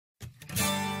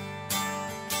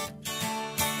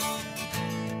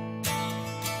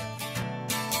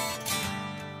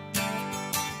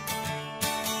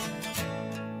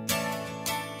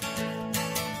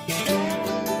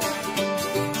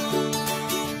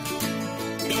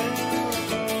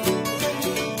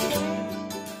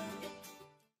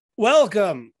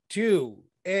Welcome to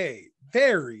a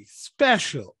very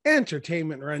special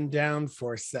entertainment rundown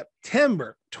for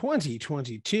September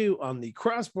 2022 on the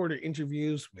Cross Border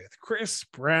Interviews with Chris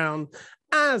Brown.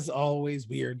 As always,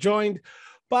 we are joined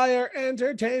by our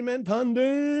entertainment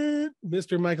pundit,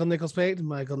 Mr. Michael Nichols Pate.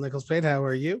 Michael Nichols Pate, how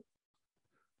are you?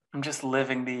 I'm just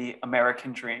living the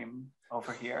American dream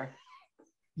over here.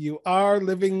 You are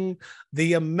living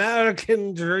the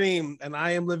American dream, and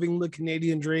I am living the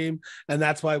Canadian dream. And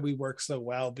that's why we work so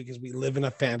well, because we live in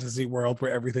a fantasy world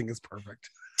where everything is perfect.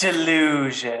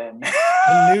 Delusion.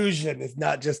 Delusion is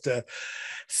not just a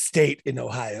state in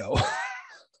Ohio.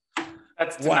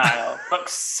 That's denial. But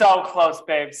so close,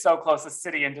 babe. So close. A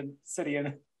city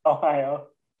in Ohio.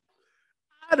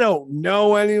 I don't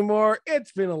know anymore.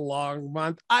 It's been a long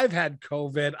month. I've had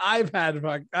COVID. I've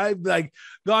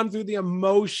gone through the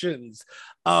emotions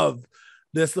of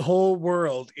this whole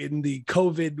world in the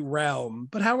COVID realm.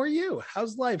 But how are you?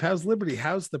 How's life? How's liberty?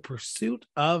 How's the pursuit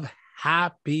of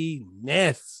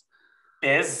happiness?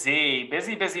 Busy.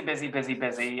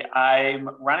 I'm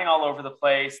running all over the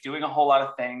place, doing a whole lot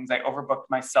of things. I overbooked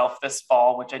myself this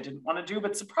fall, which I didn't want to do,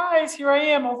 but surprise, here I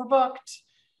am, overbooked.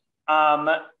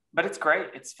 But it's great.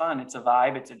 It's fun. It's a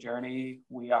vibe. It's a journey.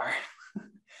 We are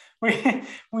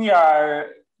we are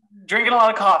drinking a lot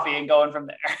of coffee and going from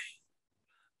there.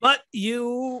 But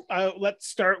let's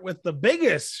start with the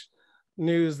biggest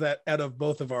news that out of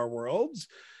both of our worlds,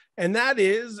 and that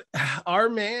is our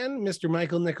man, Mr.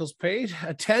 Michael Nichols Pate,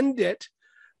 attended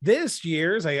this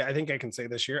year's, I think I can say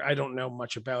this year, I don't know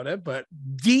much about it, but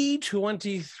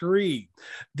D23,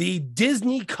 the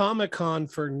Disney Comic-Con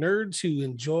for nerds who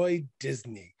enjoy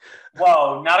Disney.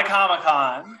 Whoa, not a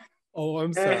Comic-Con. Oh,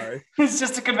 I'm sorry. It's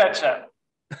just a convention.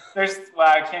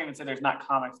 I can't even say there's not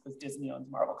comics because Disney owns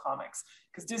Marvel Comics,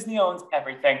 because Disney owns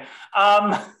everything.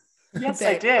 Yes,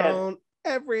 they I did. Own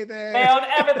everything. They own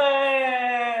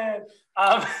everything.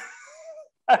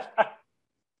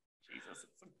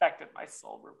 Affected my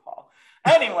soul, RuPaul.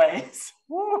 Anyways,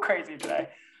 crazy today.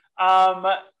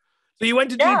 So you went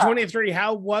to D23.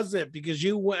 How was it? Because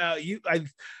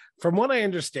from what I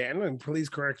understand, and please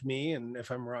correct me and if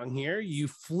I'm wrong here, you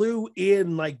flew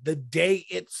in like the day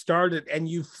it started and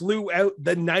you flew out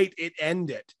the night it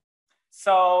ended.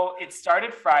 So it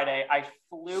started Friday. I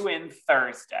flew in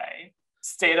Thursday.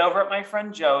 Stayed over at my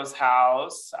friend Joe's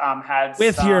house.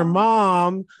 Your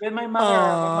mom. With my mother.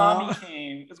 My mommy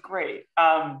came. It was great.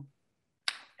 And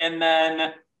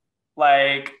then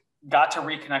got to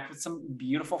reconnect with some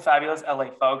beautiful, fabulous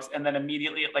LA folks. And then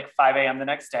immediately at 5 a.m. the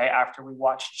next day, after we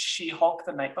watched She-Hulk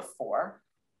the night before,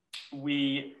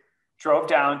 we drove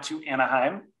down to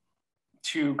Anaheim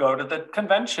to go to the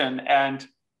convention and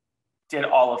did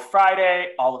all of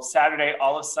Friday, all of Saturday,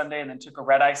 all of Sunday, and then took a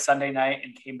red-eye Sunday night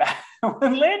and came back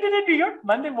and landed in New York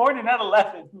Monday morning at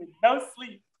 11 with no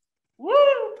sleep. Woo!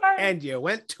 Party. And you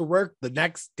went to work the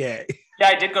next day. Yeah,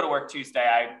 I did go to work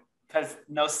Tuesday because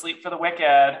no sleep for the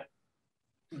wicked.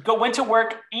 Went to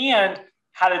work and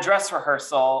had a dress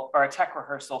rehearsal or a tech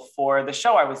rehearsal for the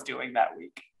show I was doing that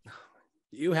week.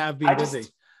 You have been busy.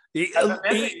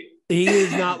 He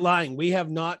is not lying. We have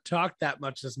not talked that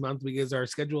much this month because our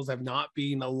schedules have not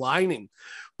been aligning.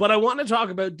 But I want to talk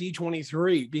about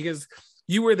D23 because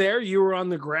you were there, you were on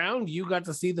the ground, you got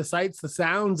to see the sights, the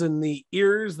sounds, and the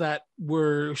ears that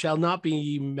shall not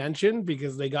be mentioned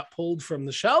because they got pulled from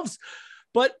the shelves.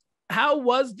 But how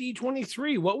was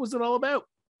D23? What was it all about?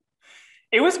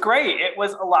 It was great. It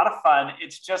was a lot of fun.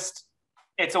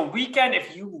 It's a weekend.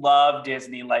 If you love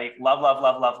Disney,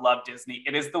 love Disney,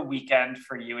 it is the weekend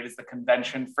for you. It is the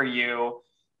convention for you.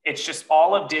 It's just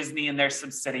all of Disney and their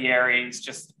subsidiaries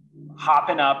just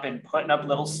hopping up and putting up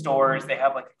little stores. They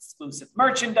have exclusive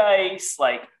merchandise,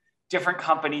 different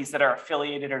companies that are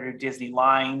affiliated or do Disney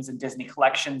lines and Disney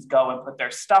collections go and put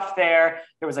their stuff there.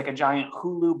 There was a giant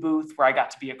Hulu booth where I got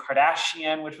to be a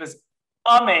Kardashian, which was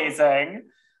amazing.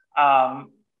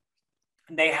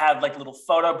 They had little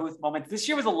photo booth moments. This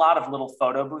year was a lot of little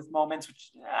photo booth moments,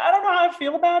 which I don't know how I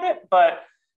feel about it, but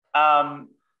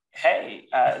hey,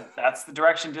 that's the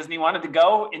direction Disney wanted to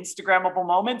go. Instagrammable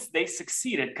moments, they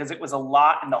succeeded because it was a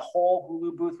lot, and the whole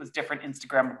Hulu booth was different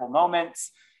Instagrammable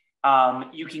moments.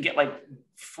 You can get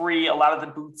free, a lot of the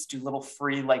booths do little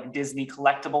free Disney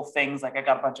collectible things. I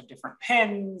got a bunch of different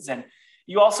pins, and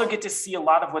you also get to see a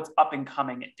lot of what's up and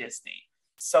coming at Disney.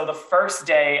 So the first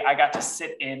day I got to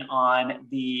sit in on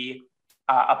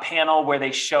a panel where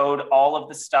they showed all of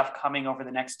the stuff coming over the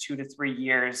next 2 to 3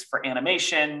 years for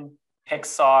animation,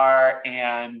 Pixar,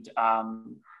 and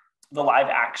the live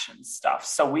action stuff.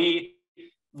 So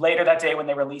later that day when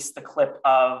they released the clip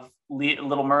of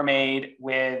Little Mermaid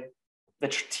with the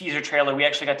teaser trailer, we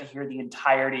actually got to hear the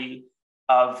entirety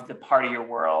of the Part of Your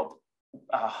World.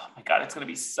 Oh my God, it's going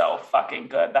to be so fucking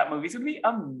good. That movie's going to be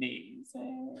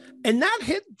amazing. And that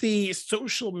hit the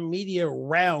social media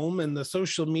realm and the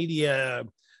social media,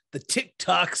 the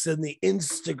TikToks and the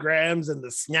Instagrams and the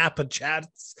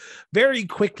Snapchats very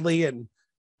quickly. And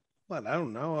what, I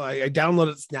don't know. I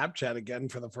downloaded Snapchat again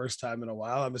for the first time in a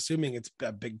while. I'm assuming it's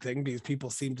a big thing because people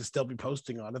seem to still be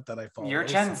posting on it that I follow.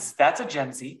 That's a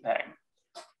Gen Z thing.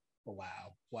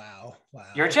 Wow.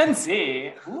 You're Gen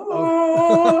Z.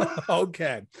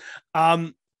 Okay.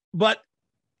 But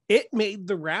it made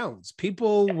the rounds.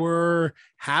 People were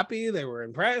happy. They were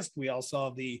impressed. We all saw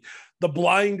the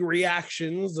blind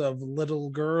reactions of little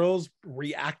girls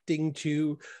reacting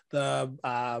to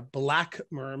the Black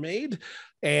Mermaid,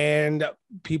 and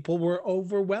people were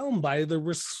overwhelmed by the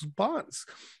response.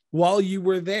 While you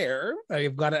were there,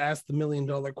 I've got to ask the $1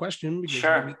 million question, because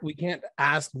sure. we can't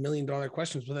ask $1 million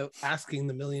questions without asking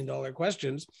the $1 million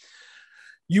questions.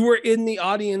 You were in the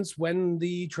audience when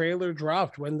the trailer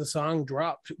dropped, when the song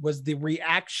dropped. Was the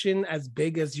reaction as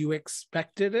big as you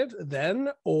expected it then,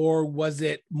 or was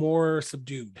it more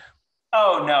subdued?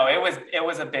 Oh no, it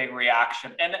was a big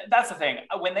reaction. And that's the thing.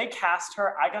 When they cast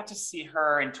her, I got to see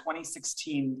her in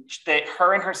 2016.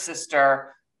 Her and her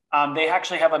sister, they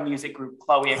actually have a music group,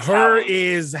 Chloe X Her Halle.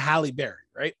 is Halle Berry,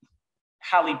 right?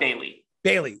 Halle Bailey.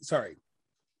 Bailey, sorry.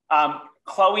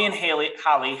 Chloe and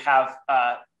Halle have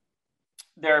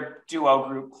their duo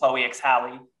group, Chloe X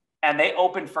Halle, and they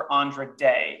opened for Andra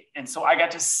Day. And so I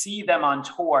got to see them on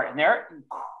tour, and they're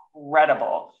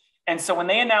incredible. And so when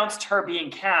they announced her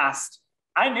being cast,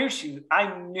 I knew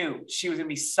she was gonna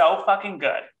be so fucking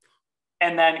good.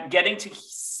 And then getting to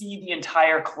see the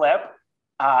entire clip,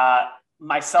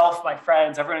 myself, my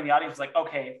friends, everyone in the audience was like,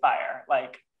 okay, fire,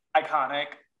 like iconic,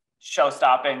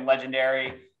 show-stopping,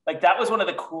 legendary. Like that was one of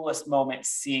the coolest moments,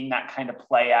 seeing that kind of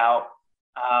play out.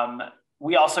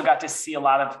 We also got to see a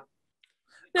lot of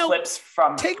clips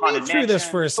from Take me through this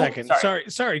for a second.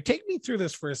 Sorry. Take me through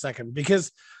this for a second,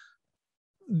 because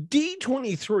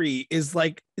D23 is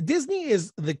like, Disney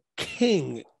is the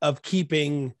king of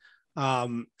keeping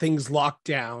things locked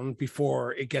down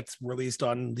before it gets released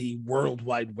on the World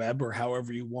Wide Web or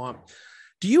however you want.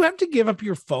 Do you have to give up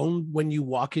your phone when you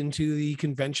walk into the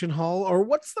convention hall, or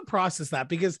what's the process that?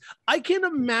 Because I can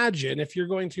imagine if you're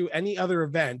going to any other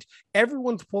event,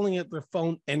 everyone's pulling out their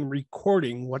phone and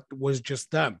recording what was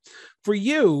just done. For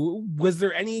you, was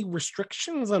there any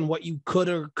restrictions on what you could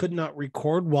or could not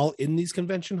record while in these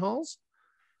convention halls?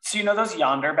 So you know those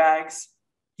Yonder bags?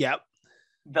 Yep.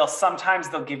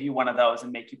 They'll give you one of those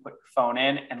and make you put your phone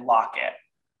in and lock it.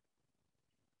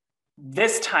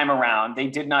 This time around, they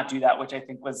did not do that, which I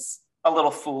think was a little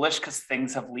foolish because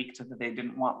things have leaked that they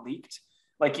didn't want leaked.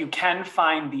 Like you can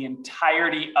find the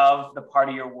entirety of the Part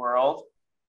of Your World,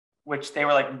 which they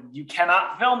were like, you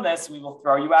cannot film this. We will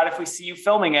throw you out if we see you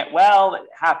filming it. Well, it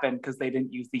happened because they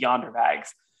didn't use the Yonder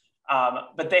bags.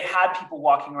 But they had people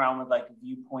walking around with like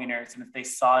viewpointers. And if they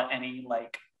saw any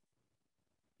like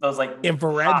those like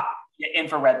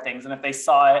infrared things. And if they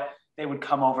saw it, they would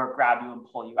come over, grab you, and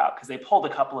pull you out, because they pulled a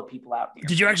couple of people out.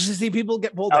 Did you actually see people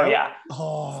get pulled out? Oh, yeah.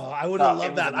 Oh, I would have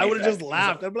loved that. Amazing. I would have just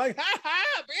laughed. I'd be like, ha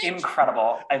ha, bitch.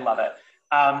 Incredible. I love it.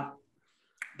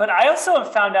 But I also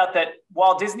have found out that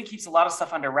while Disney keeps a lot of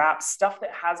stuff under wraps, stuff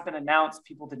that has been announced,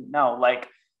 people didn't know. Like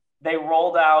they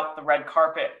rolled out the red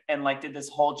carpet and like did this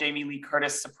whole Jamie Lee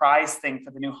Curtis surprise thing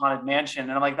for the new Haunted Mansion.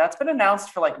 And I'm like, that's been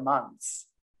announced for like months.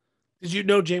 Did you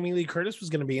know Jamie Lee Curtis was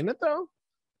going to be in it though?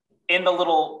 In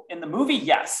the movie,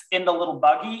 yes. In the little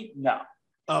buggy, no.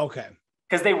 Oh, okay.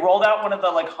 Because they rolled out one of the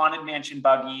like Haunted Mansion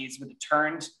buggies with it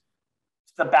turned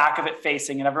the back of it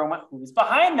facing, and everyone went, who's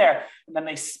behind there? And then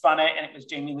they spun it, and it was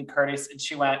Jamie Lee Curtis, and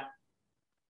she went,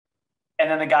 and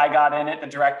then the guy got in it, the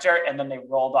director, and then they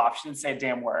rolled off. She didn't say a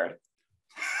damn word.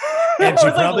 And she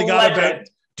probably got about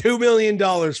 $2 million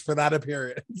for that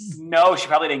appearance. No, she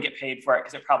probably didn't get paid for it,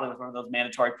 because it probably was one of those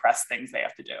mandatory press things they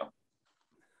have to do.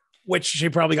 Which she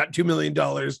probably got $2 million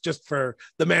just for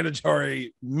the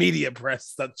mandatory media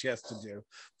press that she has to do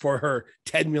for her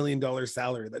 $10 million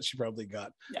salary that she probably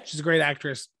got. Yeah. She's a great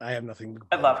actress. I have nothing.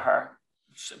 I love her.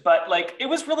 But like, it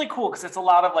was really cool because it's a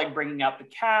lot of like bringing out the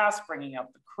cast, bringing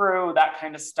out the crew, that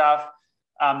kind of stuff.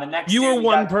 The next you were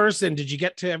one person. Did you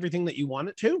get to everything that you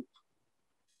wanted to?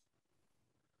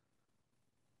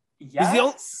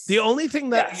 Yes. The only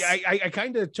thing that I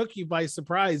kind of took you by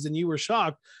surprise and you were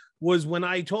shocked was when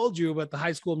I told you about the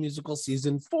High School Musical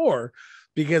season 4,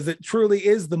 because it truly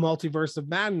is the multiverse of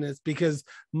madness, because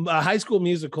High School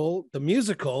Musical,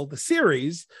 the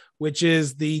series, which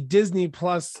is the Disney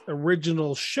Plus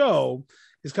original show,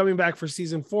 is coming back for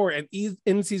season 4, and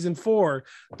in season 4,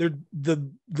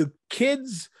 the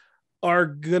kids are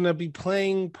gonna be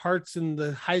playing parts in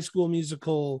the High School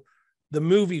Musical, the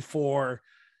movie 4,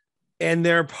 and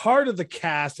they're part of the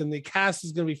cast, and the cast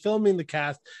is going to be filming the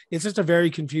cast. It's just a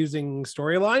very confusing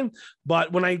storyline.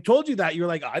 But when I told you that, you're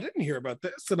like, I didn't hear about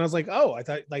this. And I was like, oh, I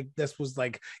thought like this was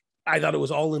like, I thought it was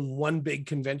all in one big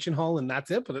convention hall and that's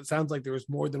it. But it sounds like there was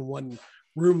more than one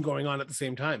room going on at the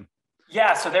same time.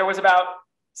 Yeah. So there was about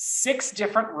 6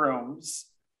 different rooms,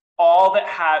 all that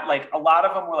had like, a lot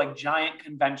of them were like giant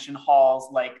convention halls.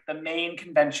 Like the main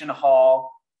convention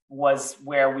hall was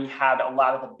where we had a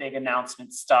lot of the big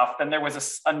announcement stuff. Then there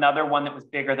was another one that was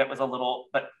bigger, that was a little,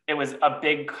 but it was a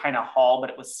big kind of hall, but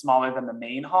it was smaller than the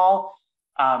main hall.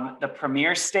 The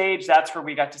premiere stage, that's where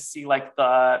we got to see like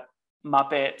the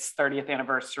Muppets 30th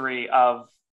anniversary of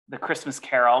the Christmas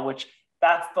Carol, which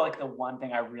that's like the one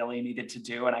thing I really needed to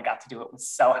do. And I got to do it, was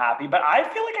so happy, but I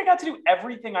feel like I got to do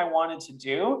everything I wanted to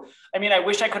do. I mean, I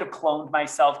wish I could have cloned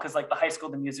myself, because like the High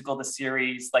School, the Musical, the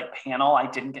series, like panel, I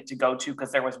didn't get to go to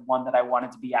because there was one that I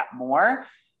wanted to be at more.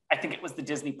 I think it was the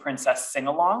Disney Princess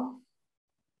Sing-Along.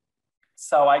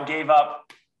 So I gave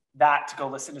up that to go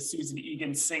listen to Susan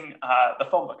Egan sing the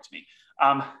phone book to me.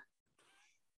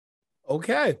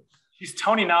 Okay. She's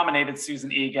Tony nominated,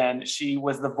 Susan Egan. She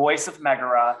was the voice of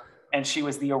Megara, and she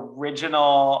was the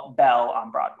original Belle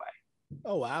on Broadway.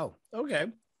 Oh, wow. Okay.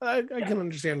 I can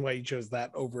understand why you chose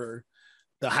that over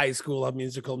the High School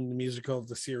Musical, the musical,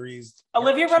 the series.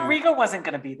 Olivia Rodrigo wasn't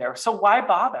going to be there, so why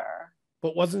bother?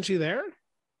 But wasn't she there?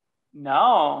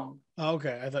 No. Oh,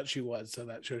 okay. I thought she was, so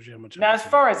that shows you how much. Now, as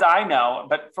far as I know,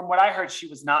 but from what I heard, she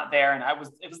was not there, and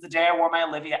it was the day I wore my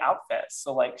Olivia outfit,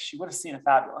 so like she would have seen a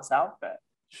fabulous outfit.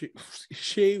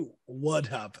 She would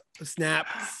have. Snap.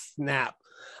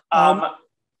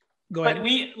 Go ahead. But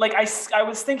we like I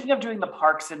was thinking of doing the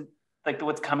parks and like the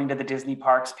what's coming to the Disney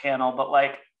parks panel, but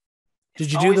like,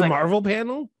 did you do the Marvel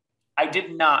panel? I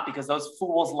did not, because those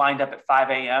fools lined up at 5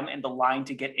 a.m. and the line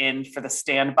to get in for the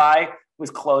standby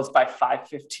was closed by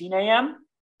 5:15 a.m.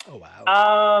 Oh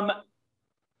wow.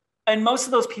 And most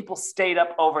of those people stayed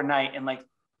up overnight and like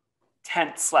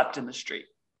tent slept in the street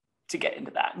to get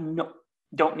into that. No,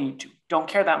 don't need to. Don't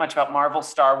care that much about Marvel,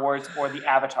 Star Wars, or the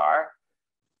Avatar.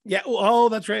 Yeah. Oh,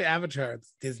 that's right. Avatar.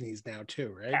 It's Disney's now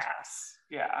too, right? Yes.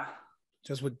 Yeah.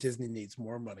 Just what Disney needs,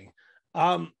 more money.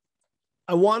 I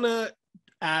want to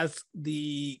ask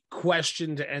the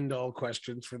question to end all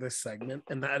questions for this segment,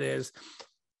 and that is,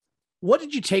 what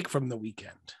did you take from the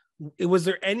weekend? Was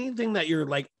there anything that you're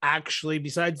like, actually,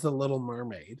 besides The Little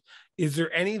Mermaid, is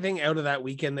there anything out of that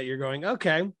weekend that you're going,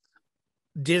 okay,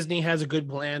 Disney has a good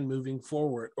plan moving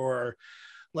forward? Or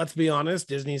let's be honest,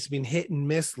 Disney's been hit and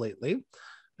miss lately.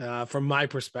 From my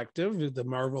perspective, the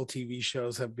Marvel TV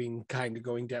shows have been kind of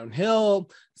going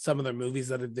downhill. Some of the movies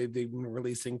that they've been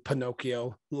releasing,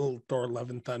 Pinocchio, Little Thor,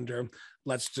 Love and Thunder,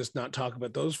 let's just not talk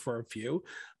about those for a few.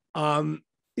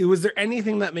 Was there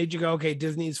anything that made you go, okay,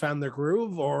 Disney's found their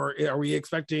groove, or are we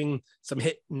expecting some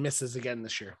hit and misses again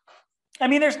this year? I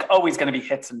mean, there's always going to be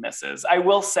hits and misses. I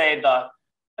will say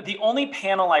the only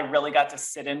panel I really got to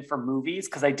sit in for movies,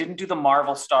 because I didn't do the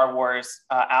Marvel, Star Wars,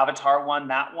 Avatar one,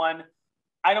 that one,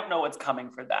 I don't know what's coming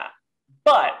for that.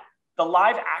 But the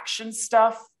live action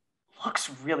stuff looks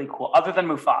really cool, other than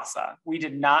Mufasa. We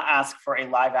did not ask for a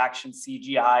live action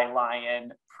CGI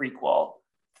lion prequel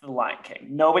to The Lion King.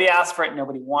 Nobody asked for it.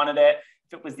 Nobody wanted it.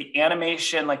 If it was the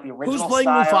animation, like the original Who's playing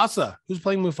style, Mufasa? Who's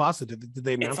playing Mufasa? Did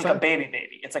they announce it's like that? a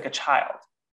baby. It's like a child.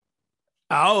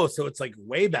 Oh, so it's like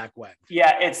way back when.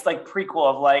 Yeah, it's like prequel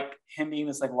of like him being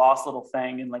this like lost little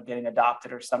thing and like getting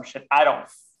adopted or some shit.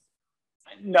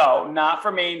 No, not for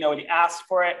me. Nobody asked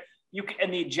for it.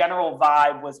 And the general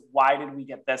vibe was, why did we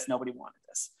get this? Nobody wanted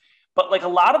this. But like a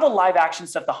lot of the live action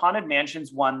stuff, the Haunted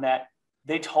Mansion's one that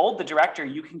they told the director,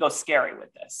 you can go scary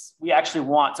with this. We actually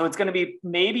want. So it's going to be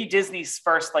maybe Disney's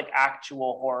first like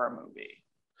actual horror movie.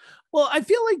 Well, I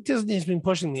feel like Disney's been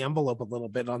pushing the envelope a little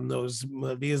bit on those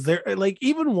movies. They're like,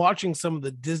 even watching some of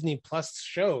the Disney Plus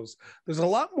shows, there's a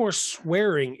lot more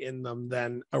swearing in them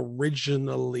than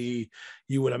originally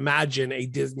you would imagine a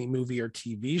Disney movie or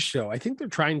TV show. I think they're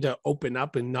trying to open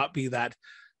up and not be that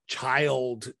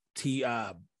child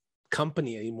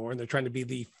company anymore. And they're trying to be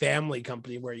the family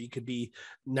company where you could be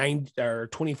 9 or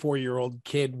 24-year-old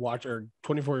kid watch, or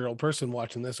 24-year-old person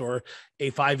watching this, or a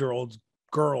 5-year-old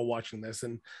girl watching this,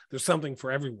 and there's something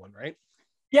for everyone, right?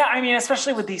 Yeah, I mean,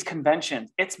 especially with these conventions,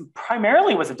 it's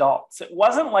primarily was adults. It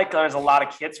wasn't like there's a lot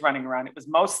of kids running around. It was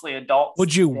mostly adults.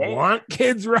 Would you want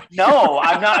kids running? No,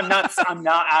 I'm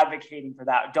not advocating for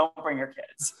that. Don't bring your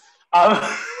kids.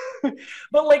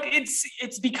 But like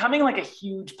it's becoming like a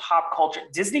huge pop culture.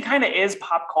 Disney kind of is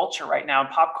pop culture right now, and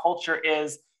pop culture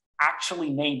is actually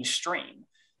mainstream.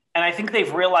 And I think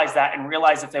they've realized that, and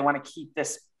realized if they want to keep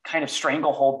this kind of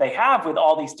stranglehold they have with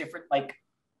all these different like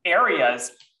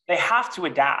areas, they have to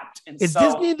adapt. And is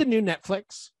Disney the new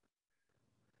Netflix?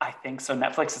 I think so.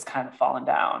 Netflix has kind of fallen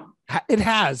down. It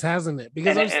has, hasn't it?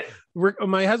 Because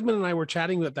my husband and I were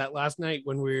chatting about that last night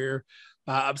when we were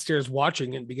upstairs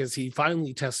watching it, because he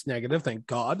finally tests negative, thank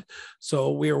God.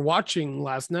 So we were watching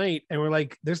last night and we're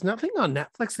like, there's nothing on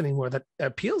Netflix anymore that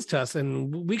appeals to us.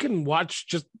 And we can watch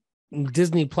just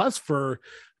Disney Plus for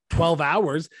 12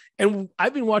 hours. And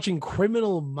I've been watching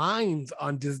Criminal Minds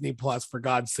on Disney Plus, for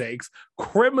God's sakes.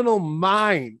 Criminal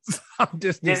Minds on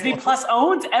Disney Plus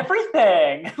owns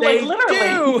everything. Like literally.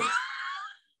 Do.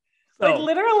 Like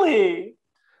literally.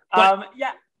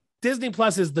 Yeah. Disney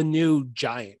Plus is the new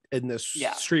giant in this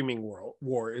streaming world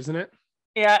war, isn't it?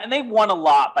 Yeah, and they won a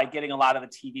lot by getting a lot of the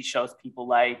TV shows people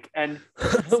like. And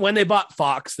when they bought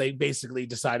Fox, they basically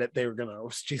decided they were going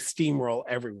to steamroll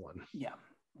everyone. Yeah.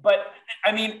 But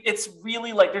I mean, it's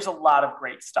really like there's a lot of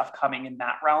great stuff coming in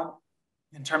that realm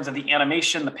in terms of the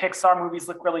animation. The Pixar movies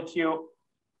look really cute.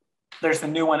 There's the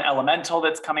new one, Elemental,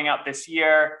 that's coming out this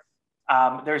year.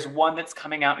 There's one that's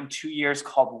coming out in 2 years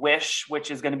called Wish,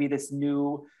 which is going to be this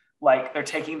new, like they're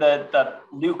taking the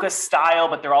Lucas style,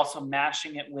 but they're also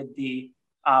mashing it with the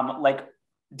like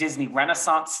Disney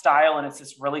Renaissance style. And it's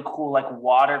this really cool, like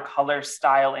watercolor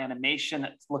style animation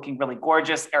that's looking really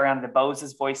gorgeous. Ariana DeBose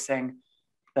is voicing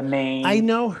the main I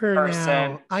know her person.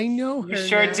 now. I know her. You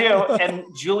sure now. do. And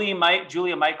Julia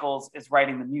Michaels is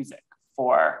writing the music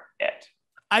for it.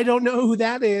 I don't know who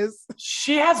that is.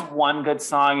 She has one good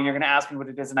song, and you're going to ask me what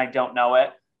it is, and I don't know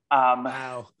it.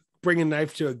 Wow. Bring a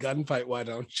knife to a gunfight, why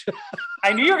don't you?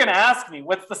 I knew you were going to ask me,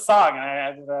 what's the song?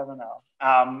 I don't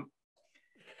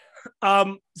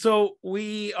know. So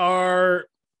we are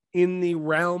in the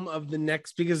realm of the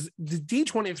next, because the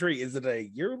D23, is it a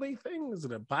yearly thing? Is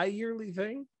it a bi-yearly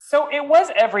thing? So it was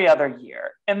every other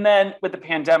year. And then with the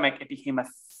pandemic, it became a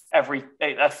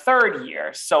third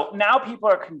year. So now people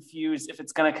are confused if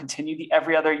it's going to continue the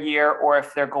every other year, or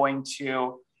if they're going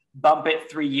to bump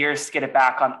it 3 years to get it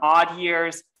back on odd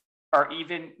years, or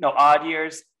even odd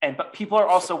years. But people are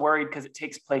also worried because it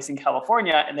takes place in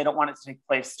California, and they don't want it to take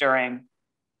place during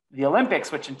the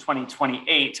Olympics, which in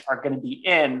 2028 are going to be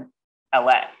in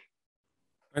LA.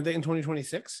 Aren't they in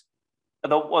 2026? The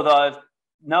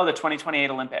 2028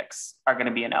 Olympics are going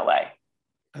to be in LA.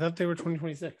 I thought they were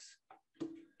 2026.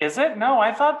 Is it? No,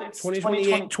 I thought it's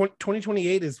 2028.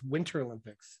 2028 is Winter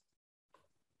Olympics.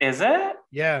 Is it?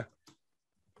 Yeah.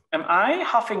 Am I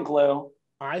huffing glue?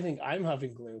 I think I'm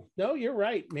huffing glue. No, you're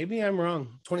right. Maybe I'm wrong.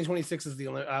 2026 is the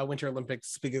Winter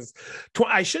Olympics, because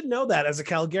I should know that as a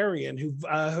Calgarian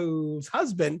whose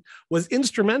husband was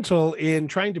instrumental in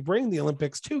trying to bring the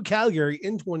Olympics to Calgary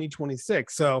in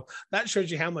 2026. So that shows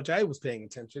you how much I was paying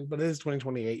attention, but it is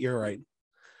 2028. You're right.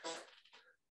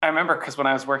 I remember because when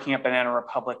I was working at Banana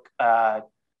Republic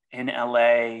in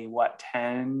LA,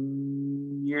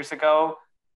 10 years ago?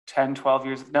 10, 12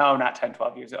 years, no, not 10,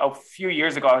 12 years ago, a few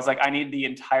years ago, I was like, I need the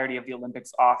entirety of the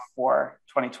Olympics off for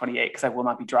 2028 because I will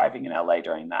not be driving in LA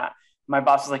during that. My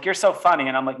boss was like, you're so funny.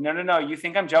 And I'm like, no, you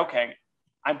think I'm joking.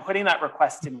 I'm putting that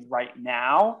request in right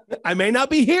now. I may not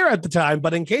be here at the time,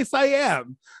 but in case I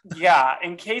am. Yeah,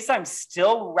 in case I'm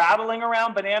still rattling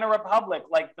around Banana Republic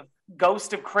like the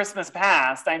ghost of Christmas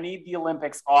past, I need the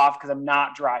Olympics off because I'm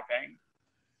not driving.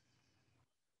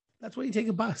 That's why you take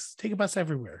a bus. Take a bus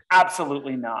everywhere.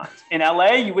 Absolutely not. In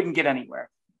LA, you wouldn't get anywhere.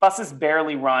 Buses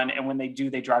barely run, and when they do,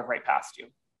 they drive right past you.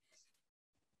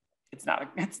 It's not a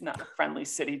friendly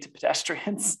city to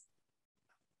pedestrians.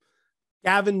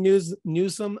 Gavin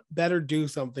Newsom better do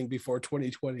something before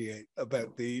 2028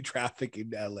 about the traffic in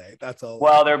LA. That's all.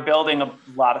 Well, they're building a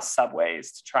lot of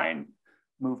subways to try and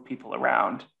move people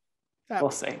around. We'll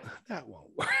see. That won't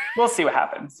work. We'll see what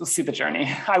happens. We'll see the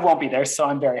journey. I won't be there, so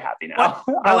I'm very happy now.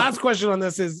 My last question on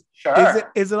this is,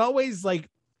 sure. Is it always like,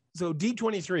 so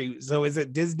D23, so is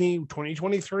it Disney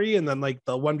 2023? And then like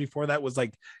the one before that was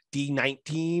like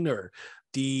D19 or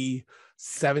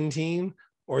D17?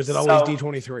 Or is it always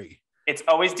D23? It's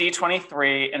always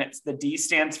D23, and it's the D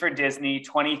stands for Disney,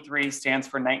 23 stands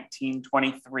for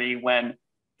 1923 when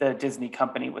the Disney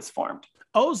company was formed.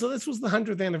 Oh, so this was the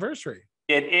 100th anniversary.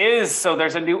 It is. So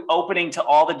there's a new opening to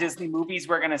all the Disney movies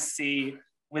we're going to see,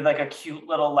 with like a cute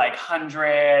little like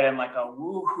 100 and like a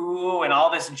woohoo and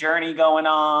all this journey going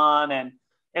on. And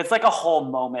it's like a whole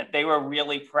moment. They were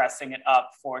really pressing it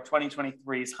up for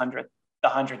 2023's the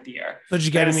 100th year. Did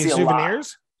you get any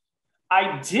souvenirs?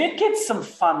 I did get some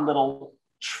fun little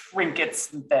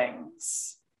trinkets and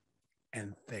things.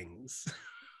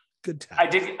 Good time.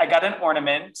 I got an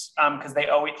ornament because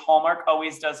Hallmark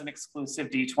always does an exclusive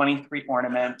D23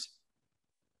 ornament.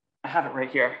 I have it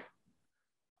right here.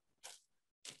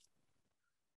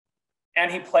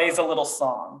 And he plays a little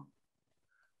song.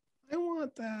 I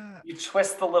want that. You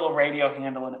twist the little radio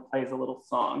handle and it plays a little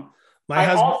song. My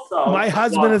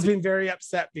husband has been very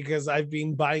upset because I've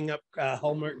been buying up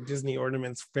Hallmark Disney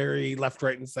ornaments very left,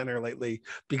 right, and center lately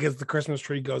because the Christmas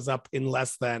tree goes up in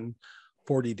less than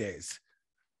 40 days.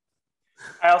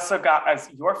 I also got, as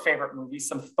your favorite movie,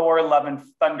 some Thor: Love and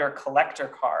Thunder collector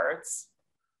cards.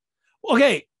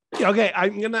 Okay.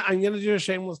 I'm gonna do a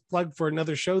shameless plug for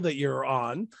another show that you're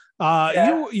on.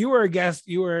 You were a guest.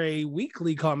 You were a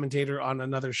weekly commentator on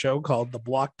another show called The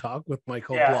Block Talk with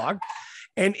Michael Block.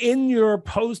 And in your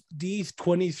post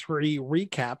D23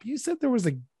 recap, you said there was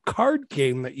a card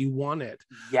game that you wanted.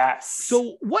 Yes.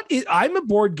 So I'm a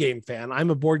board game fan. I'm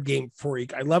a board game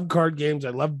freak. I love card games.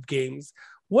 I love games.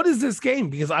 What is this game?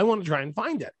 Because I want to try and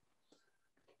find it.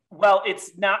 Well,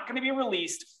 it's not going to be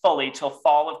released fully till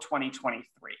fall of 2023.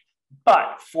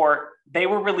 But they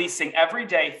were releasing every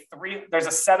day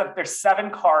there's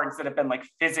 7 cards that have been like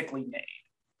physically made.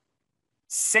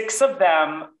 6 of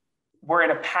them were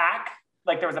in a pack.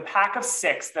 Like there was a pack of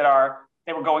 6 they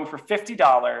were going for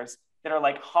 $50 that are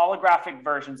like holographic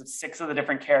versions of 6 of the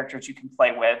different characters you can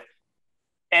play with.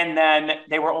 And then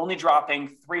they were only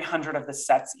dropping 300 of the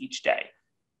sets each day.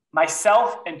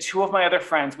 Myself and 2 of my other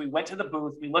friends, we went to the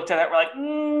booth, we looked at it, we're like,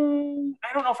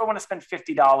 I don't know if I want to spend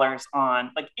 $50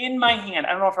 on, like in my hand,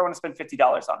 I don't know if I want to spend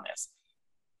 $50 on this.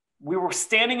 We were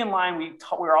standing in line, we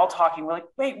were all talking, we're like,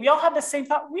 wait, we all had the same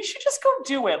thought, we should just go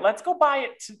do it. Let's go buy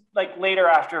it like later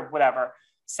after whatever.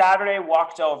 Saturday,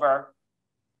 walked over,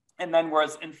 and then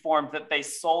was informed that they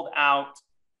sold out.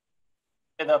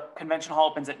 The convention hall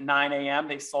opens at 9 a.m.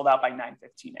 They sold out by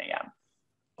 9:15 a.m.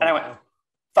 And I went,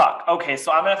 fuck, okay,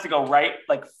 so I'm gonna have to go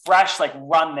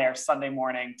run there Sunday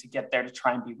morning to get there to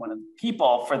try and be one of the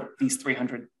people for these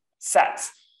 300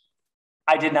 sets.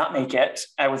 I did not make it.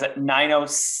 I was at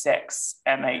 9:06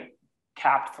 and I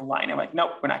capped the line. I'm like,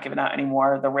 nope, we're not giving out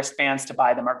anymore. The wristbands to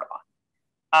buy them are gone.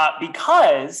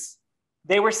 Because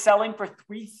they were selling for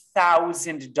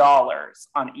 $3,000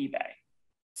 on eBay.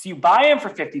 So you buy them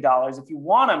for $50. If you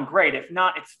want them, great. If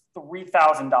not, it's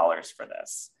 $3,000 for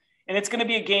this. And it's going to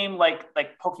be a game like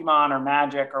Pokemon or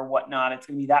Magic or whatnot. It's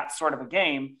going to be that sort of a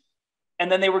game.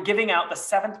 And then they were giving out the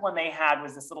 7th one they had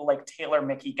was this little like Taylor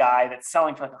Mickey guy that's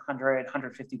selling for like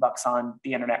 $150 on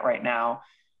the internet right now.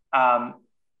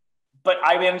 But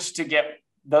I managed to get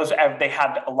those. They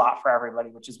had a lot for everybody,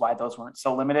 which is why those weren't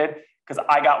so limited. Because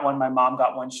I got one, my mom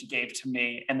got one, she gave to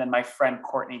me. And then my friend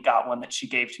Courtney got one that she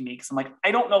gave to me. Because I'm like,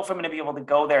 I don't know if I'm going to be able to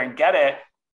go there and get it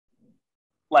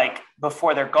like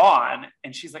before they're gone.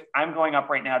 And she's like, I'm going up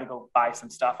right now to go buy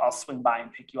some stuff. I'll swing by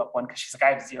and pick you up one. Cause she's like,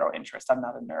 I have 0 interest. I'm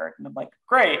not a nerd. And I'm like,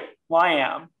 great. Well, I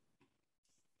am.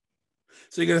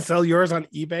 So you're going to sell yours on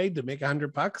eBay to make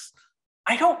 $100?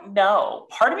 I don't know.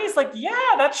 Part of me is like,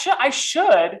 yeah, I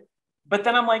should. But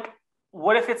then I'm like,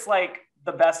 what if it's like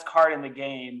the best card in the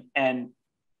game? And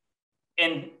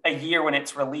in a year when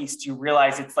it's released, you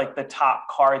realize it's like the top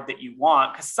card that you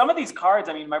want. Because some of these cards,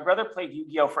 I mean, my brother played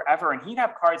Yu-Gi-Oh! Forever, and he'd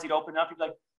have cards he'd open up. He'd be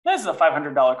like, this is a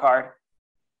 $500 card.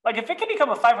 Like, if it can become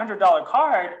a $500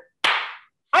 card,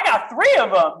 I got 3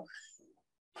 of them.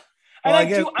 And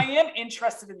well, I am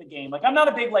interested in the game. Like, I'm not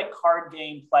a big, like, card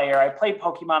game player. I played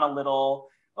Pokemon a little.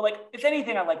 But, like, if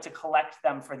anything, I like to collect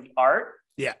them for the art.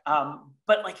 Yeah.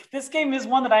 But like if this game is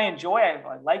one that I enjoy,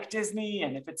 I like Disney,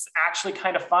 and if it's actually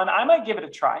kind of fun, I might give it a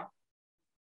try.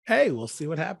 Hey, we'll see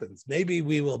what happens. Maybe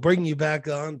we will bring you back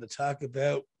on to talk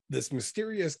about this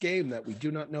mysterious game that we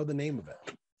do not know the name of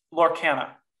it. Lorcana.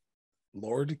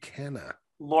 Lorcana.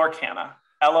 Lorcana.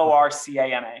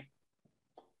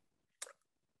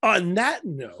 On that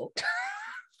note,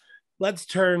 let's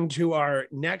turn to our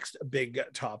next big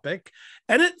topic.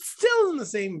 And it's still in the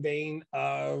same vein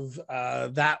of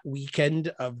that weekend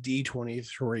of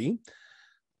D23.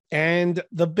 And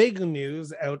the big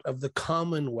news out of the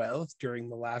Commonwealth during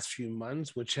the last few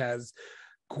months, which has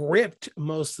gripped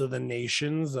most of the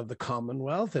nations of the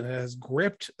Commonwealth and has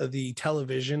gripped the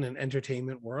television and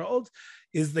entertainment world,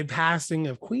 is the passing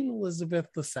of Queen Elizabeth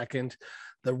II,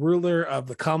 the ruler of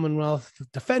the Commonwealth,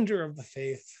 defender of the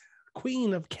faith,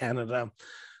 Queen of Canada.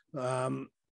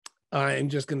 I'm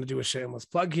just going to do a shameless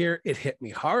plug here. It hit me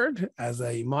hard as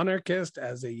a monarchist,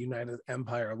 as a United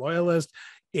Empire loyalist.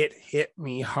 It hit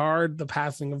me hard, the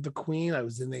passing of the Queen. I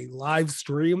was in a live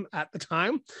stream at the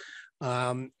time.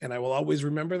 And I will always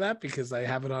remember that because I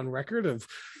have it on record of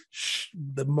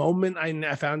the moment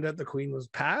I found out the Queen was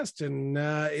passed, and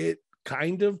it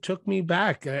kind of took me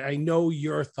back. I know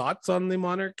your thoughts on the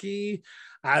monarchy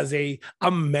as a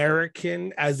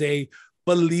American, as a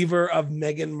believer of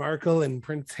Meghan Markle and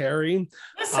Prince Harry.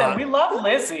 Listen, we love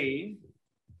Lizzie.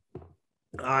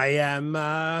 I am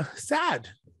sad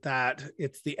that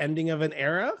it's the ending of an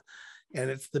era,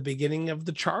 and it's the beginning of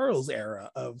the Charles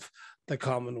era of the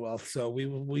Commonwealth. So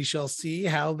we shall see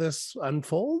how this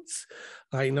unfolds.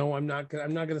 I know I'm not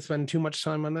going to spend too much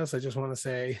time on this. I just want to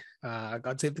say,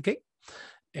 God save the king.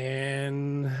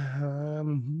 And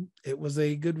it was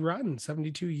a good run.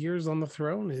 72 years on the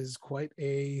throne is quite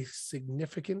a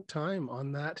significant time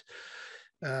on that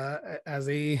as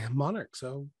a monarch.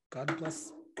 So God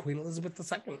bless Queen Elizabeth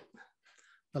II,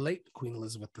 the late Queen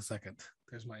Elizabeth II.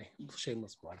 There's my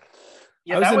shameless plug.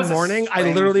 Yeah, I was in mourning.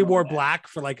 I literally wore black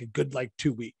for like a good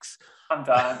 2 weeks. I'm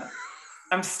done.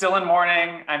 I'm still in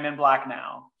mourning. I'm in black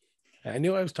now. I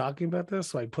knew I was talking about this,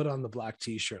 so I put on the black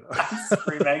t-shirt. I'm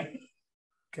screaming.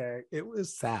 Okay, it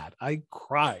was sad. I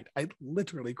cried. I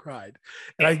literally cried.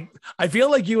 And I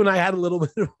feel like you and I had a little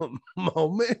bit of a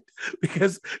moment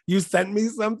because you sent me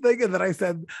something and then I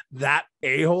said that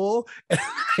a-hole and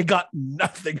I got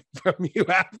nothing from you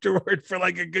afterward for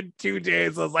like a good 2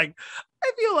 days. I was like,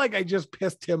 I feel like I just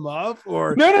pissed him off,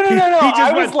 or no.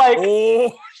 I was like,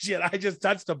 oh shit, I just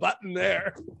touched a button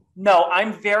there. No,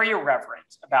 I'm very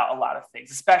irreverent about a lot of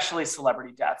things, especially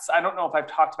celebrity deaths. I don't know if I've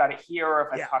talked about it here or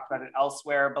if I've talked about it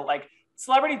elsewhere, but like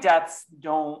celebrity deaths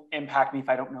don't impact me if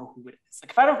I don't know who it is.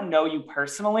 Like if I don't know you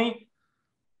personally,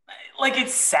 like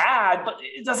it's sad, but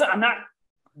it doesn't, I'm not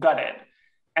gutted.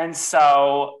 And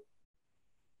so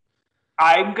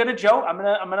I'm going to joke. I'm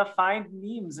going to find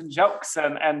memes and jokes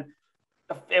and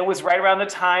it was right around the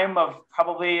time of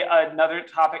probably another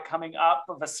topic coming up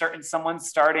of a certain someone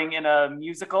starting in a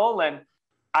musical. And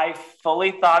I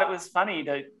fully thought it was funny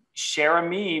to share a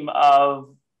meme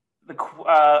of the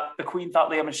Queen thought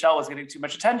Lea Michele was getting too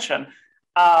much attention.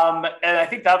 And I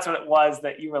think that's what it was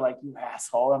that you were like, you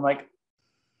asshole. I'm like,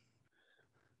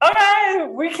 okay,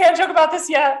 we can't joke about this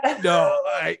yet. No,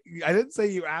 I didn't say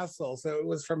you asshole. So it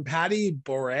was from Patty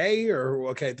Bure,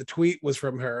 the tweet was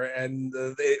from her. And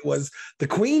it was, the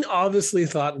Queen obviously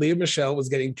thought Lea Michele was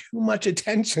getting too much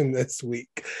attention this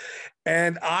week.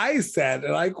 And I said,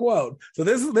 and I quote, so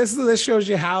this shows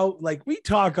you how like we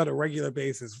talk on a regular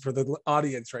basis for the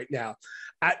audience right now.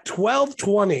 At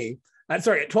 12:20, at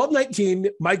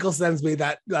 12:19, Michael sends me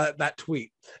that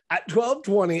tweet. At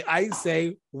 12:20, I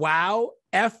say, wow,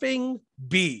 effing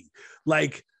B.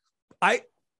 Like I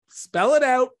spell it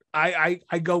out. I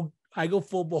go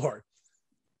full bore.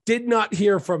 Did not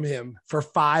hear from him for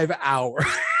 5 hours.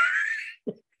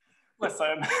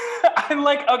 Listen, I'm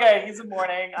like, okay, he's in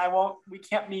mourning. We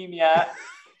can't meme yet.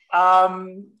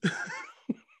 5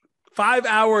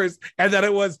 hours. And then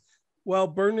it was, well,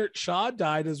 Bernard Shaw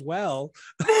died as well.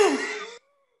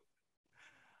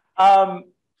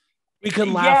 We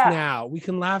can laugh now. We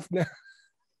can laugh now.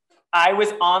 I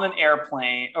was on an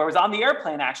airplane, or was on the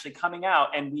airplane actually coming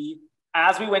out. And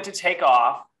as we went to take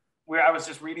off, I was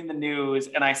just reading the news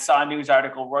and I saw a news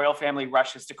article, royal family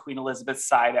rushes to Queen Elizabeth's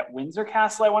side at Windsor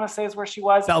Castle, I want to say is where she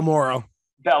was. Balmoral.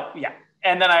 Yeah.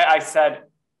 And then I said,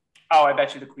 oh, I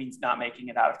bet you the Queen's not making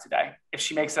it out of today. If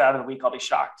she makes it out of the week, I'll be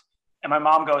shocked. And my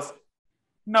mom goes,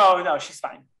 no, she's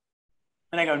fine.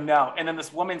 And I go, no. And then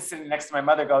this woman sitting next to my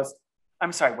mother goes,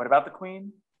 I'm sorry, what about the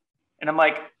Queen? And I'm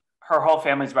like, her whole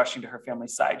family's rushing to her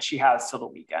family's side. She has till the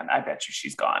weekend. I bet you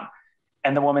she's gone.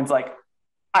 And the woman's like,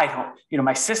 I don't,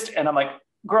 my sister. And I'm like,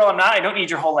 girl, I don't need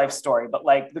your whole life story, but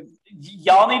like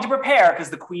y'all need to prepare because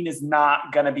the Queen is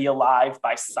not going to be alive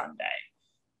by Sunday.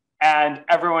 And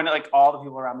everyone, like all the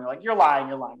people around me are like, you're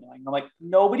lying. I'm like,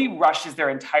 nobody rushes their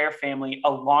entire family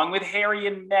along with Harry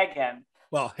and Meghan.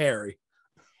 Well, Harry.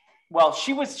 Well,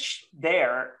 she was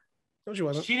there. No, she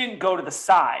wasn't. She didn't go to the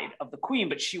side of the Queen,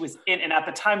 but she was in. And at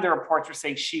the time, the reports were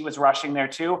saying she was rushing there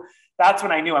too. That's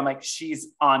when I knew. I'm like,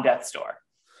 she's on death's door.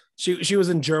 She was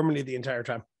in Germany the entire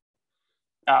time.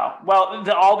 Oh, well,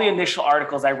 all the initial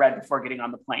articles I read before getting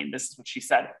on the plane, this is what she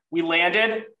said.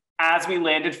 As we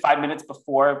landed 5 minutes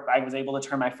before I was able to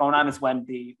turn my phone on is when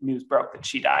the news broke that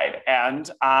she died. And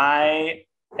I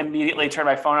immediately turned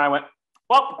my phone on. I went,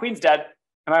 well, the Queen's dead.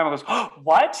 And my mom goes, oh,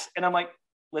 what? And I'm like,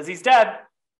 Lizzie's dead.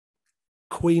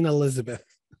 Queen Elizabeth.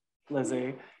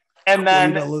 Lizzie. And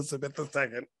then Queen Elizabeth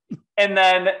II. And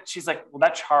then she's like, well,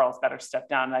 that Charles better step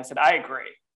down. And I said, I agree.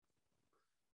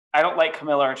 I don't like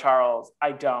Camilla or Charles.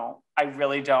 I don't. I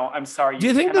really don't. I'm sorry. Do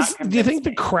you think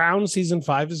The Crown season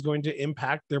 5 is going to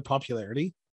impact their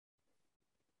popularity?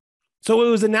 So it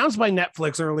was announced by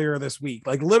Netflix earlier this week,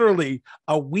 like literally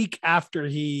a week after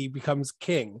he becomes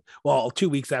king. Well, 2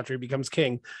 weeks after he becomes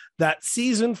king, that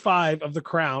season 5 of The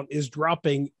Crown is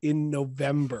dropping in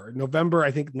November. November,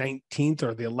 I think 19th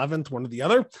or the 11th, one or the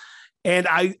other. And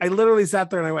I literally sat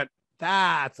there and I went,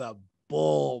 that's a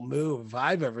bull move if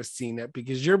I've ever seen it,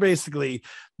 because you're basically,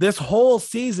 this whole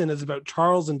season is about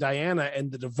Charles and Diana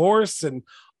and the divorce and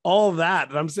all that.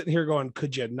 And I'm sitting here going,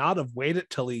 could you not have waited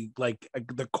till he like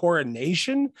the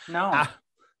coronation? No.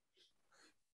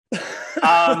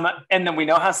 And then we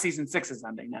know how season 6 is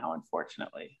ending now,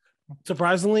 unfortunately.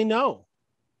 Surprisingly, no.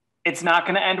 It's not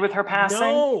going to end with her passing.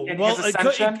 No, well, his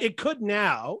ascension? It could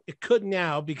now. It could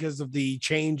now because of the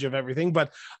change of everything.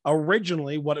 But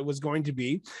originally, what it was going to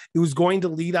be, it was going to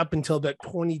lead up until about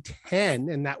 2010,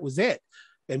 and that was it.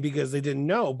 And because they didn't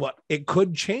know, but it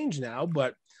could change now.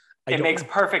 But it makes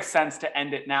perfect sense to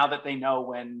end it now that they know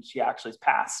when she actually is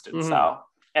passed. And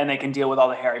and they can deal with all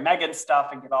the Harry Meghan stuff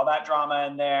and get all that drama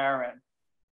in there. And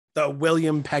the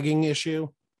William pegging issue.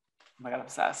 Oh my God,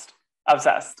 obsessed.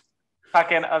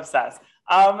 Fucking obsessed.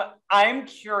 I'm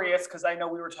curious because I know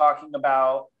we were talking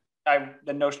about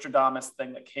the Nostradamus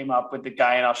thing that came up with the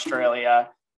guy in Australia.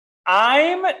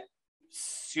 I'm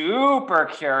super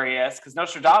curious because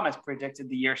Nostradamus predicted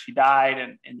the year she died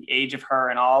and the age of her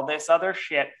and all this other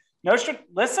shit.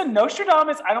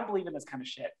 Nostradamus, I don't believe in this kind of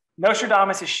shit.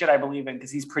 Nostradamus is shit I believe in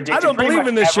because he's predicted. I don't believe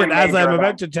in this shit as I'm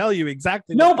about to tell you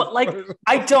exactly. No, but like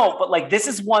I don't. But like this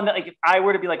is one that like if I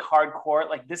were to be like hardcore,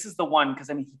 like this is the one because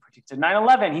I mean he predicted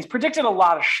 9/11. He's predicted a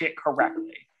lot of shit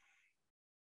correctly.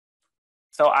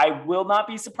 So I will not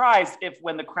be surprised if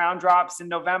when the crown drops in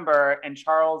November and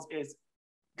Charles is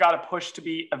got a push to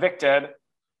be evicted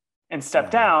and step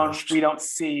down,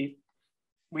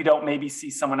 we don't maybe see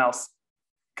someone else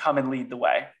come and lead the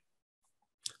way.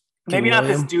 Maybe not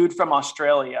this dude from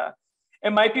Australia. It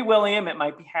might be William. It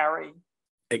might be Harry.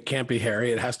 It can't be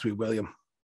Harry. It has to be William.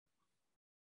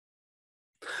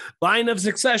 Line of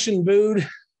succession, booed.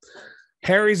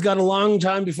 Harry's got a long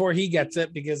time before he gets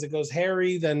it because it goes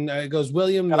Harry, then it goes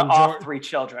William. Got off 3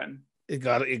 children. It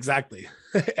got it exactly.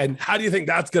 And how do you think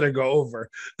that's going to go over?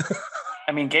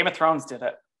 I mean, Game of Thrones did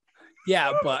it.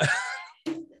 Yeah, but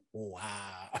wow.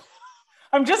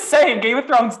 I'm just saying, Game of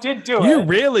Thrones did do it. You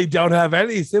really don't have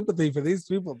any sympathy for these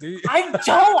people, do you? I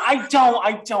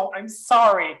don't. I'm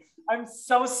sorry. I'm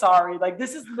so sorry. Like,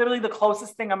 this is literally the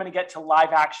closest thing I'm going to get to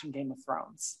live action Game of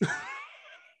Thrones.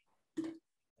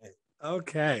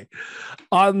 Okay.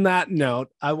 On that note,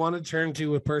 I want to turn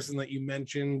to a person that you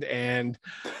mentioned, and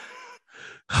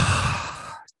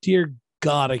dear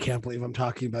God, I can't believe I'm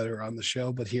talking about her on the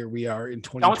show, but here we are in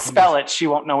 2020. Don't spell it. She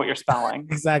won't know what you're spelling.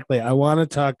 Exactly. I want to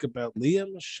talk about Lea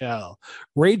Michele,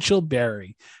 Rachel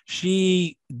Berry.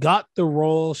 She got the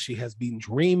role she has been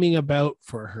dreaming about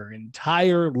for her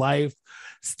entire life.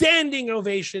 Standing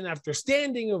ovation after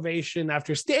standing ovation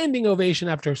after standing ovation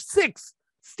after 6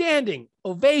 standing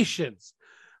ovations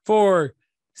for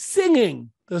singing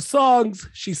the songs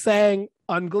she sang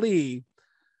on Glee.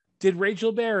 Did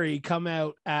Rachel Berry come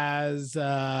out as,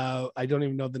 I don't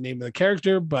even know the name of the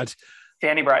character, but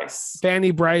Fanny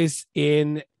Bryce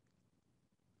in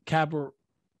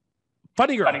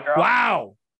Funny Girl.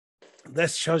 Wow.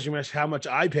 This shows you how much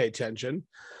I pay attention.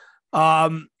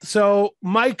 So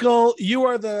Michael, you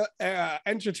are the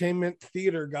entertainment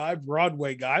theater guy,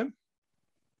 Broadway guy.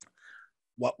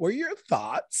 What were your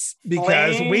thoughts?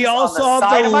 Because we all saw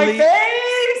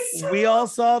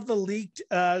the leaked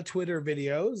Twitter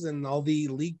videos and all the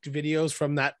leaked videos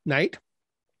from that night.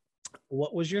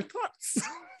 What was your thoughts?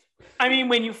 I mean,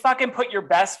 when you fucking put your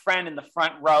best friend in the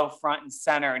front row, front and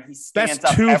center, and he stands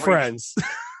up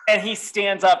and he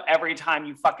stands up every time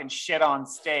you fucking shit on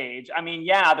stage. I mean,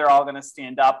 yeah, they're all going to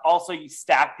stand up. Also, you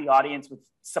stack the audience with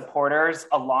supporters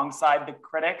alongside the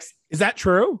critics. Is that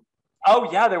true?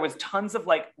 Oh yeah, there was tons of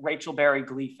like Rachel Berry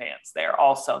Glee fans there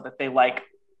also that they like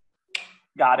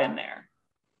got in there.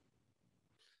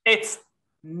 It's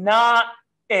not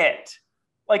it.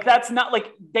 Like that's not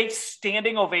like they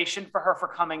standing ovation for her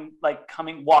for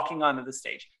walking onto the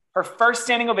stage. Her first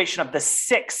standing ovation of the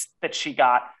 6 that she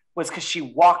got was because she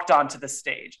walked onto the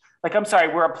stage. Like, I'm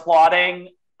sorry, we're applauding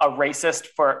a racist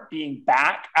for being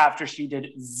back after she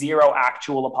did 0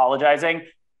 actual apologizing.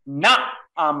 Not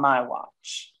on my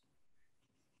watch.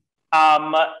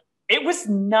 It was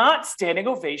not standing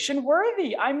ovation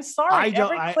worthy. I'm sorry.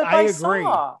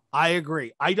 I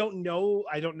agree. I don't know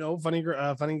Funny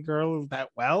Girl that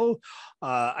well.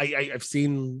 I've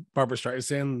seen Barbra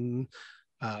Streisand,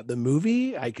 the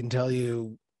movie. I can tell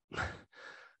you,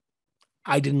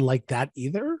 I didn't like that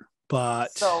either.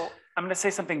 But so I'm going to say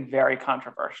something very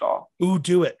controversial. Ooh,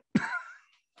 do it.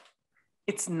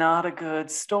 it's not a good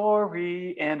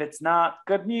story and it's not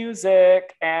good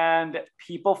music. And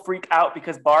people freak out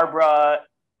because Barbara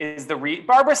is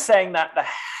Barbara sang that the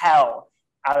hell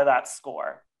out of that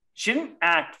score. She didn't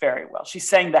act very well. She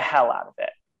sang the hell out of it.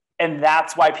 And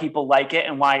that's why people like it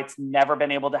and why it's never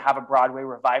been able to have a Broadway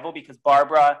revival, because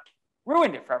Barbara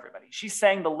ruined it for everybody. She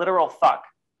sang the literal fuck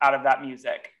out of that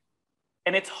music.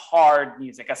 And it's hard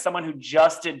music. As someone who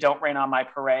just did Don't Rain on My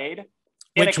Parade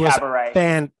in Which a cabaret. Was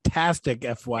fantastic,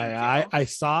 FYI. I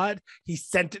saw it. He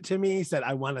sent it to me. He said,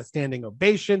 I want a standing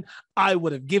ovation. I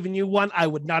would have given you one. I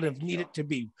would not have needed to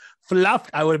be fluffed.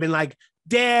 I would have been like,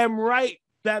 damn right,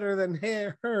 better than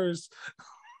hers.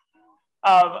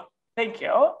 Thank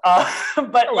you.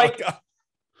 But like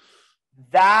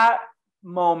that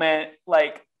moment,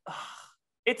 like,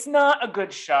 it's not a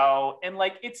good show, and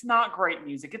like it's not great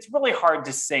music. It's really hard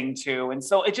to sing to, and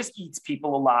so it just eats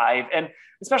people alive. And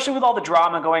especially with all the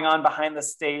drama going on behind the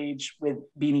stage with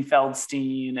Beanie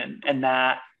Feldstein and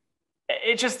that,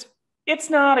 it's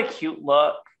not a cute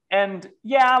look. And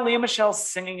yeah, Leah Michelle's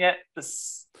singing it.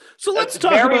 So let's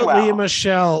talk about Leah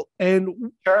Michelle.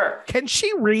 And sure, can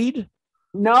she read?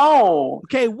 No.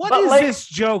 Okay, what is this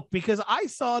joke? Because I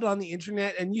saw it on the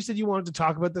internet, and you said you wanted to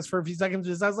talk about this for a few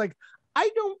seconds. I was like, I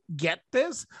don't get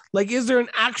this. Like, is there an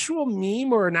actual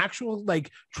meme or an actual like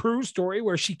true story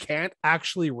where she can't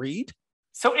actually read?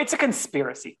 So it's a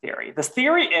conspiracy theory. The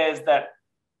theory is that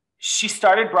she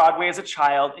started Broadway as a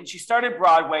child, and she started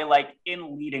Broadway like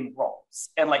in leading roles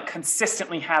and like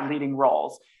consistently had leading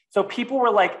roles. So people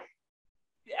were like,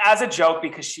 as a joke,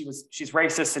 because she's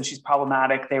racist and she's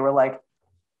problematic, they were like,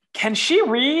 can she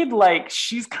read? Like,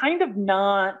 she's kind of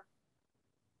not.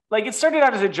 Like, it started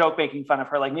out as a joke making fun of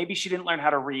her. Like, maybe she didn't learn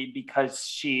how to read because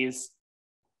she's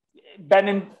been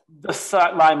in the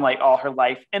limelight all her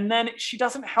life. And then she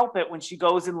doesn't help it when she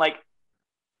goes and, like,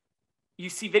 you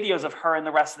see videos of her and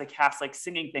the rest of the cast, like,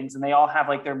 singing things, and they all have,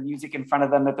 like, their music in front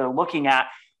of them that they're looking at.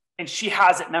 And she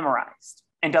has it memorized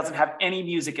and doesn't have any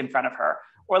music in front of her.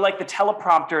 Or, like, the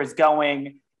teleprompter is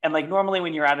going. And, like, normally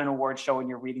when you're at an award show and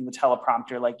you're reading the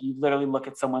teleprompter, like, you literally look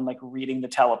at someone, like, reading the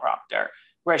teleprompter.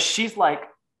 Whereas she's, like,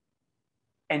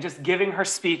 and just giving her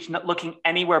speech, not looking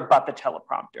anywhere but the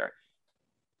teleprompter.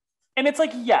 And it's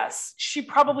like, yes, she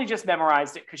probably just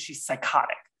memorized it because she's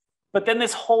psychotic. But then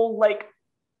this whole, like,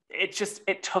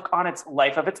 it took on its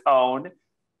life of its own,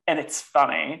 and it's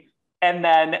funny. And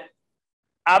then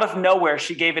out of nowhere,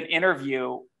 she gave an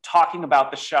interview talking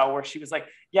about the show where she was like,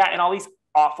 yeah, and all these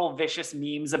awful, vicious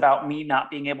memes about me not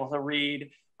being able to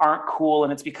read aren't cool,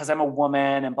 and it's because I'm a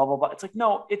woman and blah, blah, blah. It's like,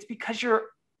 no, it's because you're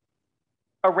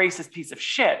a racist piece of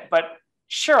shit. But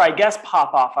sure, I guess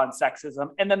pop off on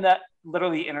sexism. And then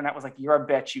literally the internet was like, you're a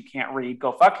bitch, you can't read,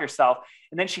 go fuck yourself.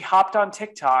 And then she hopped on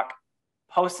TikTok,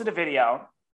 posted a video,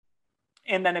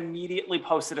 and then immediately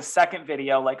posted a second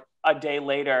video like a day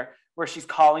later where she's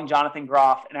calling Jonathan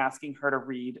Groff and asking her to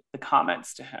read the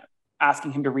comments to him,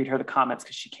 asking him to read her the comments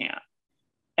because she can't.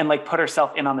 And like put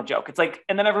herself in on the joke. It's like,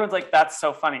 and then everyone's like, that's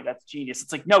so funny, that's genius.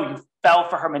 It's like, no, you fell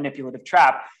for her manipulative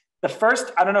trap. The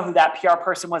first, I don't know who that PR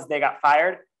person was, they got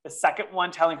fired. The second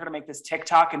one telling her to make this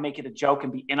TikTok and make it a joke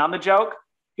and be in on the joke,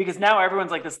 because now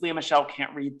everyone's like, this Leah Michelle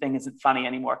can't read thing isn't funny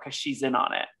anymore because she's in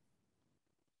on it.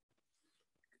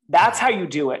 That's how you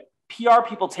do it. PR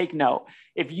people take note.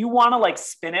 If you want to like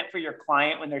spin it for your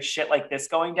client when there's shit like this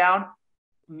going down,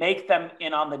 make them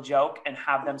in on the joke and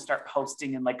have them start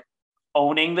posting and like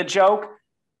owning the joke,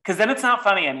 because then it's not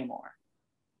funny anymore.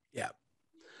 Yeah.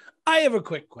 I have a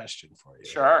quick question for you.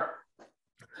 Sure.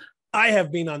 I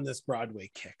have been on this Broadway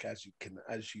kick,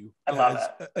 I love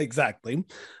it. Exactly.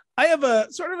 I have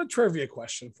a sort of a trivia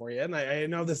question for you. And I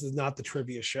know this is not the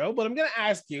trivia show, but I'm going to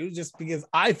ask you just because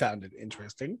I found it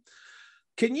interesting.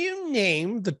 Can you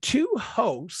name the two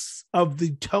hosts of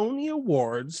the Tony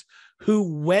Awards who,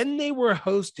 when they were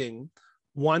hosting,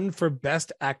 won for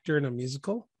Best Actor in a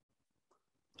Musical?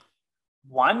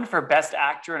 Won for Best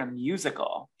Actor in a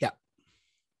Musical? Yeah.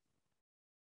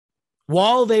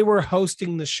 While they were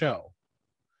hosting the show.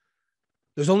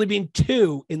 There's only been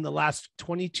two in the last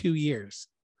 22 years.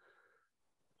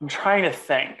 I'm trying to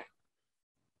think.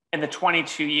 In the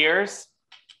 22 years,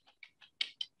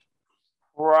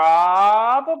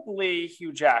 probably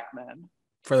Hugh Jackman.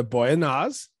 For The Boy and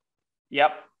Oz?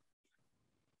 Yep. I'm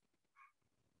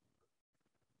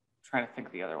trying to think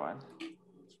of the other one.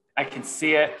 I can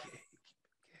see it.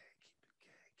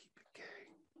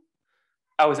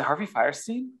 Oh, was it Harvey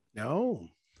Fierstein? No.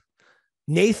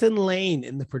 Nathan Lane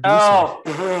in The Producer.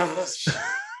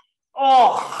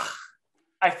 Oh,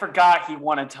 I forgot he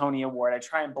won a Tony Award. I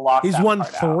try and block. He's won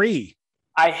 3.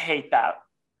 Out. I hate that.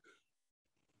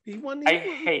 He won. I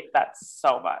hate that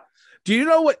so much. Do you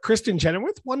know what Kristen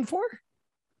Chenoweth won for?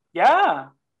 Yeah.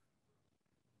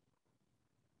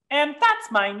 And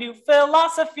that's my new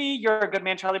philosophy. You're a good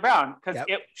man, Charlie Brown. Because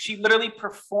she literally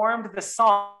performed the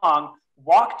song,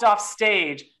 walked off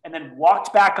stage, and then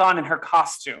walked back on in her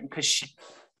costume. Because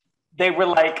they were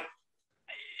like,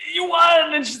 you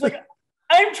won. And she's like,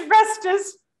 I'm dressed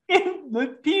as in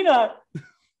the Peanut.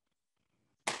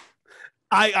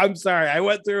 I'm sorry. I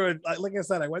went through it. Like I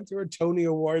said, I went through a Tony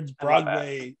Awards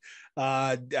Broadway,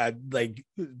 like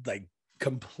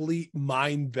complete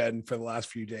mind bend for the last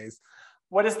few days.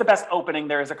 What is the best opening?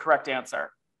 There is a correct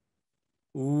answer.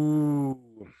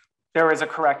 Ooh. There is a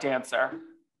correct answer.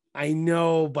 I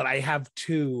know, but I have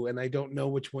two, and I don't know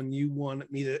which one you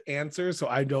want me to answer, so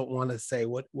I don't want to say.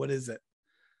 What is it?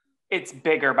 It's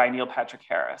Bigger by Neil Patrick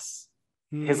Harris.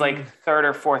 His like third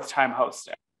or fourth time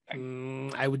hosting.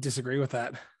 I would disagree with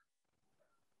that.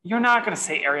 You're not going to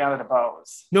say Ariana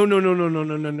DeBose. No.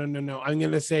 I'm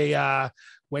going to say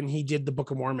when he did the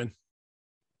Book of Mormon.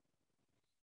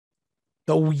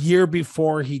 The year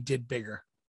before he did Bigger.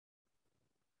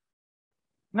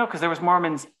 No, because there was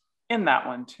Mormons in that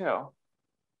one too.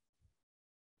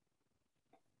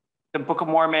 The Book of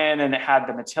Mormon, and it had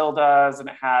the Matildas, and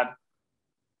it had...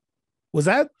 Was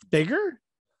that Bigger?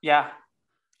 Yeah.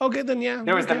 Okay, then yeah.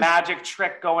 There was the magic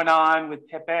trick going on with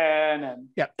Pippin, and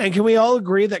and can we all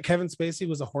agree that Kevin Spacey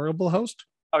was a horrible host?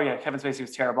 Oh yeah, Kevin Spacey was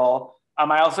terrible.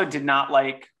 I also did not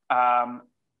like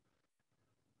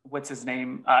what's his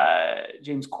name?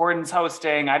 James Corden's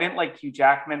hosting. I didn't like Hugh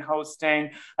Jackman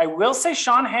hosting. I will say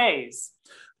Sean Hayes.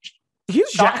 Hugh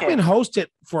Jackman hosted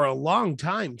for a long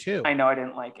time too. I know, I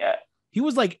didn't like it. He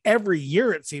was like every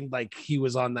year it seemed like he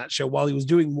was on that show while he was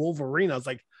doing Wolverine. I was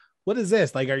like, what is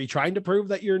this? Like, are you trying to prove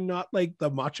that you're not like the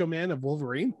Macho Man of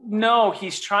Wolverine? No,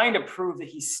 he's trying to prove that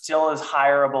he still is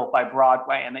hireable by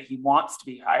Broadway and that he wants to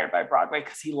be hired by Broadway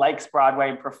because he likes Broadway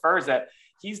and prefers it.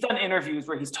 He's done interviews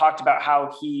where he's talked about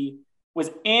how he was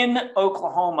in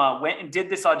Oklahoma, went and did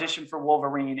this audition for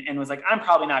Wolverine and was like, I'm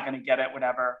probably not going to get it,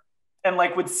 whatever. And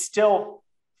like would still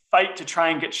fight to try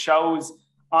and get shows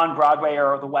on Broadway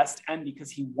or the West End because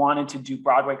he wanted to do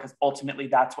Broadway because ultimately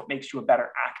that's what makes you a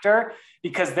better actor,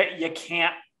 because that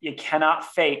you cannot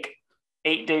fake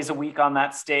 8 days a week on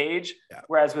that stage. Yeah.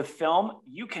 Whereas with film,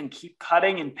 you can keep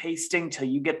cutting and pasting till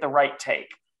you get the right take.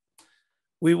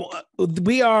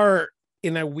 We are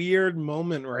in a weird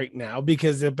moment right now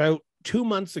because about 2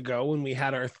 months ago when we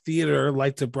had our theater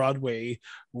Lights of Broadway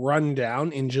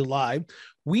rundown in July,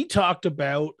 we talked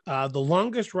about the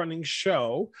longest running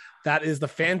show, that is the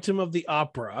Phantom of the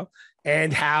Opera,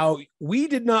 and how we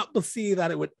did not see that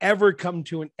it would ever come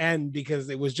to an end because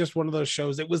it was just one of those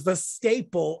shows. It was the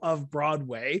staple of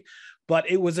Broadway, but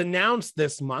it was announced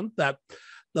this month that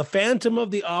the Phantom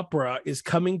of the Opera is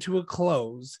coming to a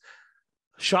close.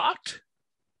 Shocked?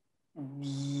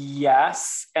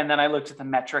 Yes. And then I looked at the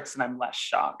metrics and I'm less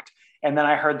shocked. And then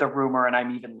I heard the rumor and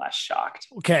I'm even less shocked.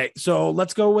 Okay, so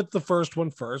let's go with the first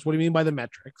one first. What do you mean by the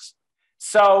metrics?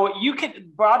 So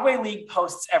Broadway League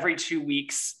posts every 2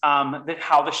 weeks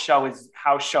how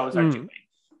shows are doing.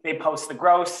 They post the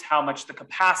gross, how much the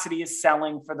capacity is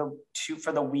selling for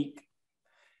the week,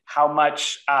 how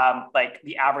much like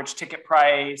the average ticket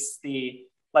price,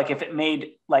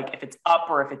 if it's up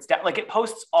or if it's down, like it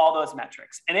posts all those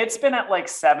metrics. And it's been at like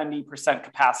 70%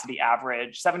 capacity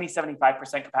average,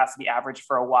 75% capacity average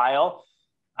for a while.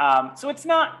 So it's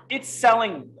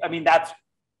selling. I mean, that's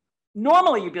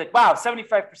normally you'd be like, wow,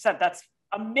 75%, that's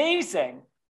amazing.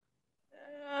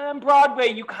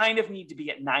 Broadway, you kind of need to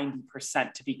be at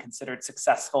 90% to be considered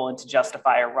successful and to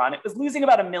justify a run. It was losing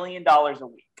about $1 million a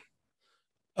week.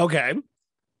 Okay.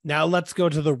 Now let's go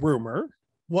to the rumor.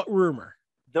 What rumor?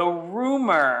 The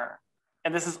rumor,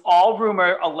 and this is all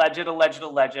rumor, alleged.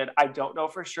 I don't know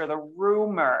for sure. The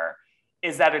rumor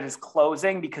is that it is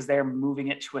closing because they're moving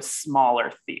it to a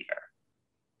smaller theater.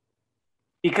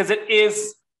 Because it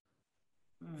is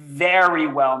very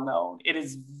well known. It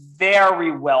is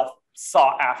very well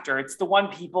sought after. It's the one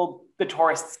the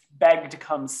tourists beg to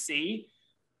come see.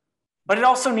 But it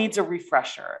also needs a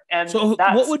refresher. And so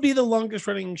what would be the longest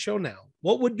running show now?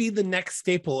 What would be the next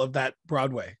staple of that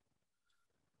Broadway?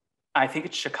 I think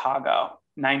it's Chicago.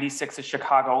 96 is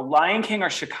Chicago. Lion King or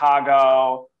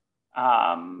Chicago.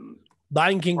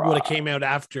 Lion King would have came out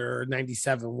after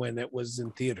 97 when it was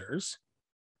in theaters.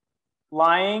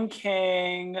 Lion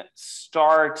King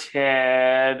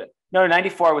started... No,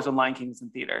 94 was when Lion King was in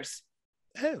theaters.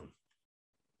 Oh.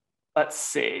 Let's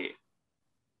see.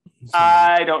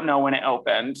 I don't know when it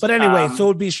opened. But anyway, so it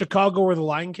would be Chicago or the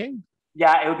Lion King?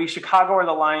 Yeah, it would be Chicago or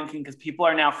the Lion King because people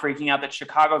are now freaking out that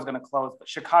Chicago is going to close. But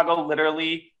Chicago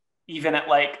literally, even at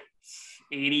like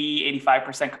 80,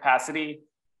 85% capacity,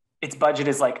 its budget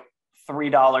is like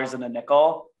 $3 and a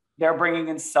nickel. They're bringing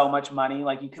in so much money.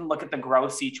 Like you can look at the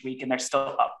gross each week and they're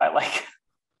still up by like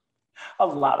a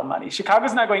lot of money.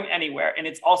 Chicago's not going anywhere. And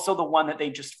it's also the one that they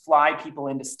just fly people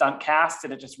into stunt cast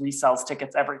and it just resells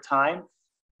tickets every time.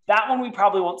 That one we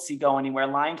probably won't see go anywhere.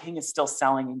 Lion King is still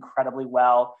selling incredibly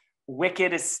well.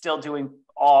 Wicked is still doing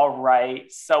all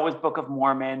right. So is Book of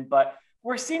Mormon. But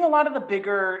we're seeing a lot of the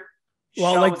bigger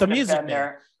well, shows like the that have Music been Man,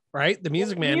 there. right? The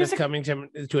Music Man is coming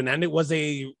to an end. It was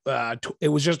it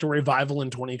was just a revival in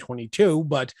 2022,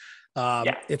 but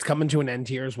it's coming to an end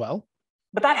here as well.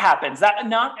 But that happens.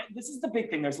 This is the big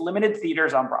thing. There's limited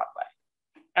theaters on Broadway.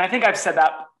 And I think I've said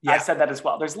that. Yeah. I've said that as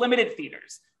well. There's limited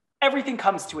theaters. Everything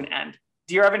comes to an end.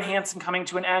 Dear Evan Hansen coming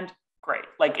to an end. Great.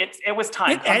 Like it was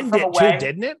time. It ended too,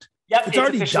 didn't it? Yep. It's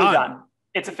already done.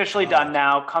 It's officially done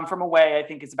now. Come From Away, I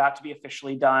think, is about to be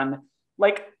officially done.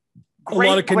 Like great, a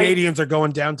lot of Canadians are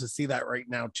going down to see that right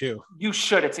now too. You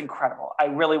should. It's incredible. I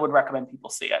really would recommend people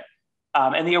see it.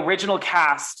 And the original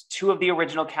cast, 2 of the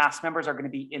original cast members are going to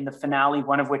be in the finale,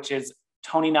 one of which is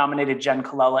Tony-nominated Jen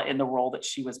Colella in the role that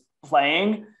she was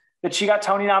playing, that she got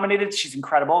Tony-nominated. She's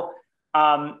incredible.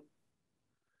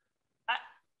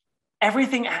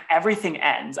 Everything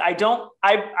ends.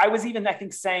 I was even, I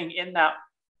think, saying in that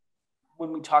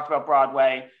when we talked about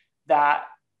Broadway that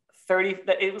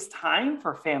it was time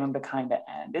for fandom to kind of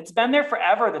end. It's been there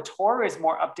forever. The tour is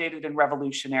more updated and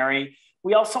revolutionary.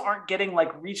 We also aren't getting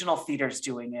like regional theaters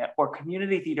doing it or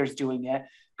community theaters doing it,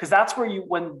 because that's where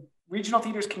when regional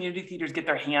theaters, community theaters get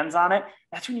their hands on it,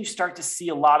 that's when you start to see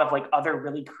a lot of like other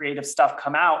really creative stuff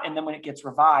come out. And then when it gets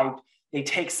revived, they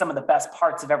take some of the best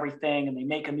parts of everything and they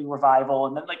make a new revival.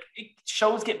 And then like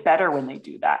shows get better when they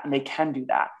do that, and they can do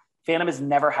that. Fandom has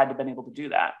never had to been able to do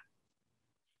that.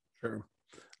 Sure.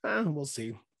 We'll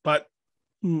see. But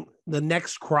the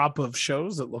next crop of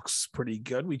shows, it looks pretty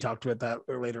good. We talked about that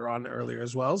earlier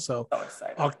as well. So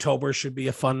October should be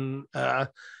a fun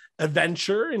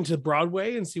adventure into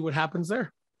Broadway and see what happens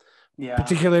there. Yeah.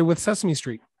 Particularly with Sesame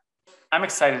Street. I'm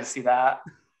excited to see that.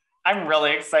 I'm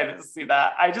really excited to see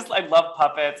that. I love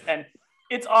puppets, and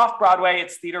it's off Broadway.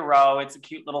 It's Theater Row. It's a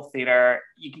cute little theater.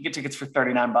 You can get tickets for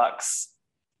 $39,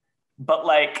 but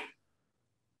like,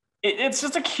 it's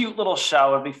just a cute little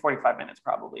show. It'll be 45 minutes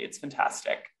probably. It's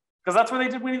fantastic because that's where they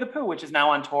did Winnie the Pooh, which is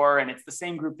now on tour, and it's the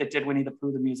same group that did Winnie the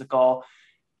Pooh the musical.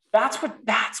 That's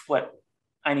what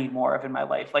I need more of in my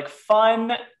life, like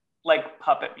fun, like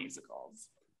puppet musicals.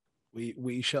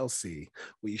 We shall see.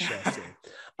 We shall see.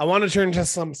 I want to turn to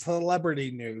some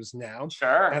celebrity news now.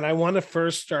 Sure. And I want to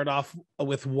first start off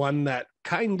with one that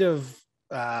kind of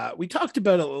we talked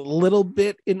about a little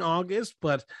bit in August,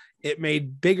 but it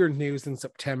made bigger news in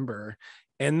September,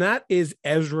 and that is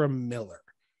Ezra Miller.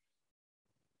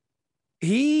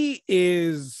 He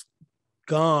is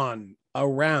gone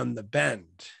around the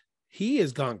bend. He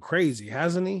has gone crazy,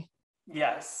 hasn't he?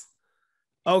 Yes.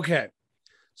 Okay.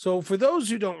 So for those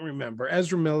who don't remember,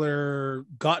 Ezra Miller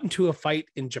got into a fight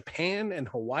in Japan and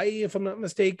Hawaii, if I'm not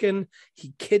mistaken.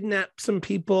 He kidnapped some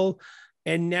people,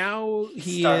 and now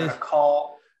he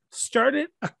started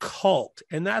a cult.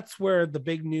 And that's where the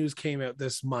big news came out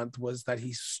this month, was that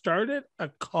he started a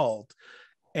cult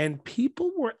and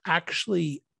people were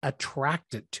actually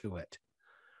attracted to it.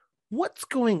 What's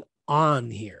going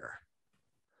on here?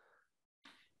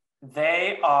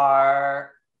 They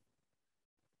are,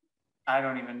 I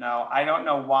don't even know. I don't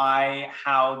know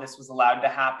how this was allowed to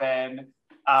happen.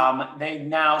 They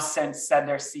now since said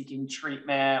they're seeking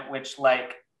treatment, which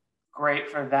like, great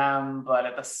for them, but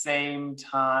at the same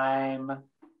time,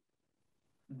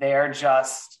 they're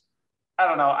just, I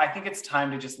don't know. I think it's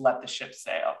time to just let the ship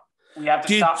sail. We have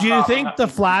to stop. Do you think The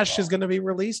Flash is going to be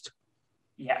released?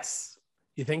 Yes.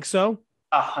 You think so?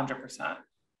 100%.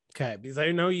 Okay, because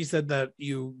I know you said that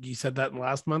you said that in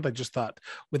last month. I just thought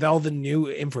with all the new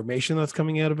information that's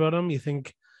coming out about him, you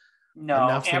think?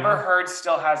 No, Amber Heard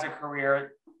still has a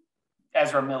career.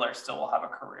 Ezra Miller still will have a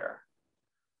career.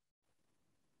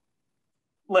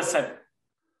 Listen,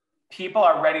 people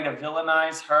are ready to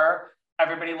villainize her.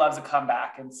 Everybody loves a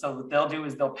comeback. And so what they'll do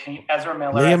is they'll paint Ezra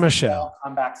Miller Lea Michele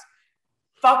comebacks.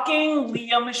 Fucking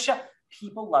Lea Michele.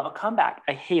 People love a comeback.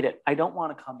 I hate it. I don't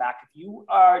want to come back. If you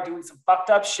are doing some fucked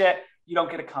up shit, you don't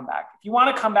get a comeback. If you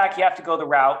want to come back, you have to go the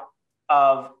route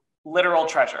of literal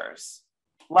treasures.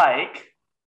 Like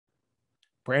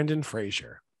Brandon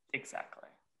Fraser. Exactly.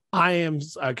 I am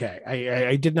okay.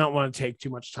 I did not want to take too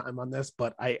much time on this,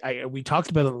 but we talked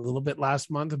about it a little bit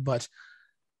last month, but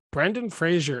Brendan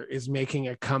Fraser is making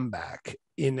a comeback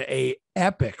in a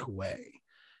epic way.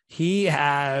 He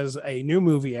has a new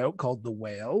movie out called The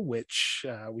Whale, which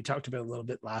we talked about a little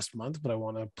bit last month, but I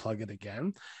want to plug it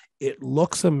again. It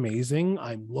looks amazing.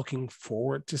 I'm looking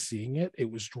forward to seeing it.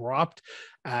 It was dropped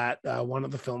at one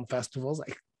of the film festivals.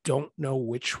 I don't know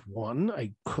which one.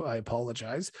 I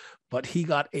apologize, but he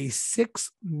got a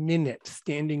 6-minute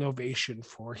standing ovation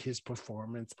for his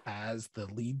performance as the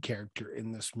lead character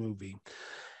in this movie.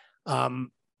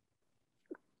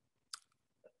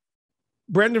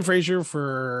 Brendan Fraser,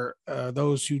 for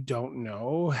those who don't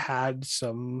know, had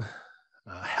some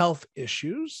health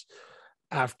issues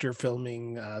after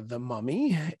filming The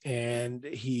Mummy, and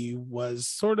he was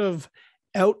sort of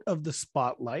out of the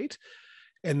spotlight.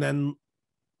 And then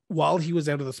while he was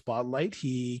out of the spotlight,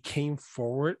 he came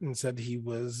forward and said he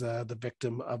was the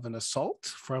victim of an assault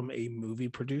from a movie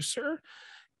producer.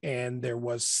 And there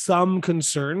was some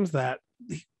concerns that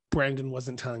Brandon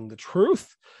wasn't telling the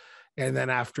truth. And then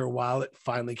after a while, it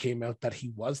finally came out that he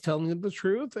was telling the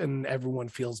truth, and everyone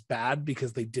feels bad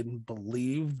because they didn't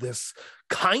believe this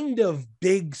kind of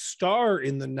big star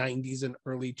in the 90s and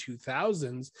early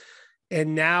 2000s.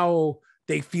 And now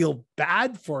they feel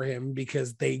bad for him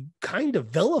because they kind of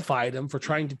vilified him for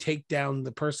trying to take down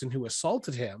the person who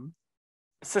assaulted him.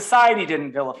 Society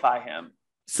didn't vilify him.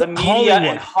 The media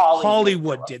and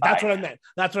Hollywood did. That's what I meant.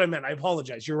 That's what I meant. I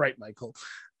apologize. You're right, Michael.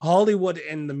 Hollywood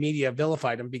and the media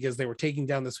vilified him because they were taking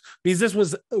down this, because this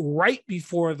was right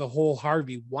before the whole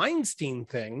Harvey Weinstein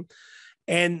thing.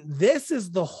 And this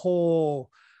is the whole,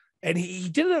 and he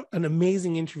did an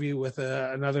amazing interview with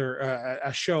another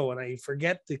show, and I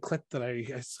forget the clip that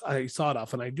I saw it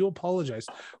off, and I do apologize,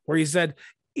 where he said,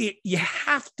 you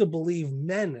have to believe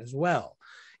men as well.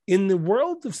 In the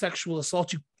world of sexual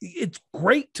assault, it's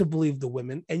great to believe the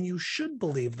women, and you should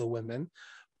believe the women,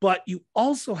 but you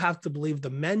also have to believe the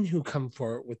men who come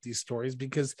forward with these stories,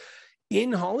 because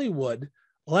in Hollywood,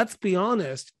 let's be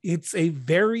honest, it's a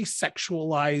very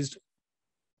sexualized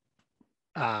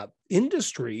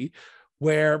industry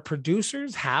where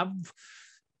producers have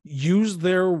used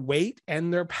their weight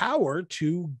and their power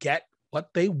to get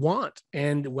what they want.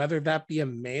 And whether that be a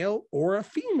male or a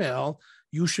female,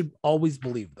 you should always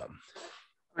believe them.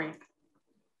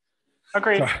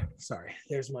 Agreed. Sorry.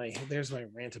 There's my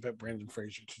rant about Brendan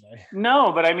Fraser today.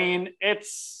 No, but I mean,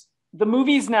 it's the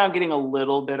movie's now getting a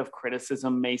little bit of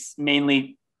criticism,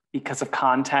 mainly because of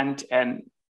content and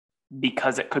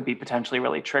because it could be potentially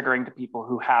really triggering to people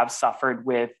who have suffered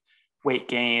with weight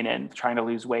gain and trying to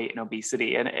lose weight and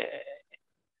obesity.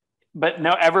 But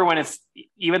no, everyone is,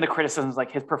 even the criticisms,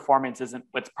 like his performance isn't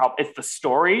what's it's the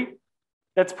story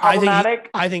that's problematic.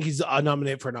 I think he's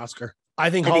nominated for an Oscar. I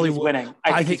think Hollywood he's winning.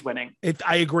 I think he's winning.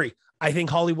 I agree. I think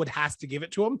Hollywood has to give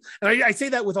it to him. And I say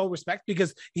that with all respect,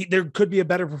 because there could be a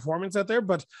better performance out there,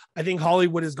 but I think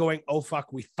Hollywood is going, oh,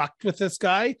 fuck, we fucked with this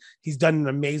guy. He's done an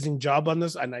amazing job on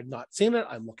this, and I've not seen it.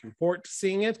 I'm looking forward to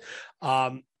seeing it.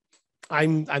 I'm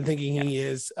thinking he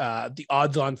is the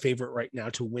odds-on favorite right now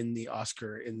to win the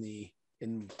Oscar in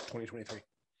 2023.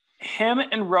 Him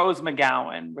and Rose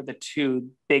McGowan were the two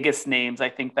biggest names, I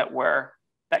think, that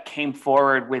came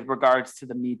forward with regards to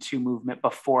the Me Too movement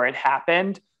before it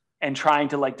happened, and trying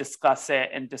to like discuss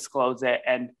it and disclose it.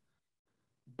 And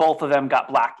both of them got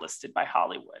blacklisted by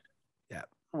Hollywood. Yeah.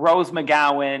 Rose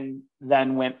McGowan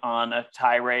then went on a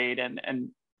tirade and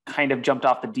kind of jumped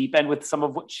off the deep end with some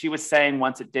of what she was saying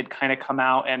once it did kind of come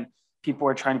out, and people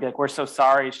were trying to be like, we're so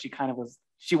sorry.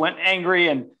 She went angry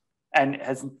and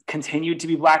has continued to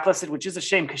be blacklisted, which is a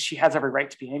shame because she has every right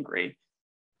to be angry.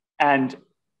 And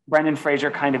Brendan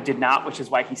Fraser kind of did not, which is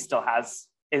why he still has,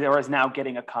 or is now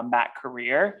getting a comeback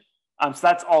career. So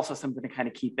that's also something to kind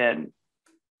of keep in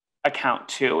account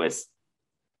too, is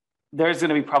there's going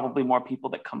to be probably more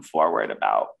people that come forward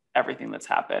about everything that's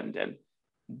happened. And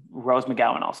Rose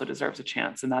McGowan also deserves a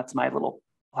chance. And that's my little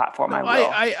platform.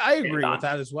 I agree with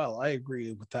that as well. I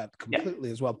agree with that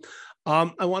completely as well.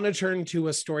 I want to turn to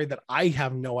a story that I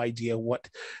have no idea what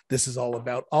this is all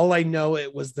about. All I know,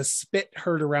 it was the spit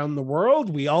heard around the world.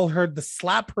 We all heard the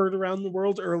slap heard around the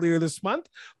world earlier this month,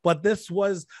 but this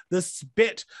was the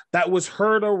spit that was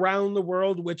heard around the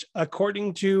world, which,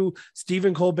 according to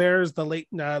Stephen Colbert's The Late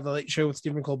Show with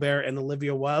Stephen Colbert and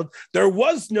Olivia Wilde, there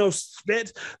was no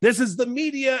spit. This is the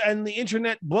media and the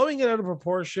internet blowing it out of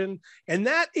proportion, and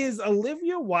that is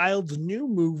Olivia Wilde's new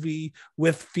movie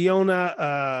with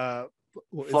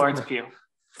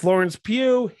Florence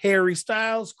Pugh, Harry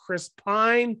Styles, Chris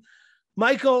Pine.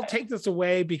 Michael, take this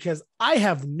away because I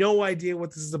have no idea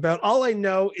what this is about. All I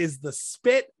know is the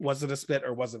spit. Was it a spit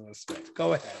or wasn't it a spit?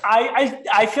 Go ahead.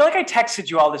 I feel like I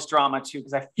texted you all this drama too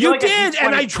because I feel you like did,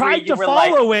 and I tried to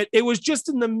follow it. It was just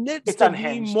in the midst of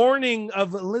the mourning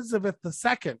of Elizabeth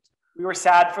II. We were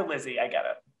sad for Lizzie. I get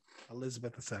it.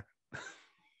 Elizabeth II.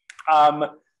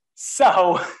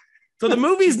 So the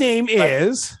movie's name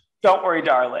is Don't Worry,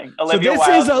 Darling.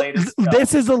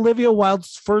 This is Olivia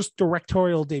Wilde's first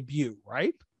directorial debut,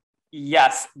 right?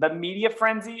 Yes. The media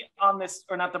frenzy on this,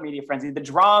 or not the media frenzy, the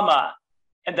drama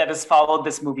that has followed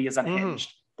this movie is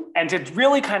unhinged. And to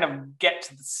really kind of get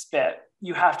to the spit,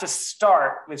 you have to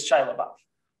start with Shia LaBeouf.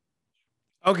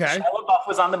 Okay. Shia LaBeouf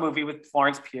was on the movie with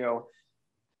Florence Pugh.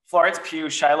 Florence Pugh,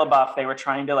 Shia LaBeouf, they were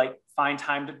trying to find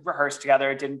time to rehearse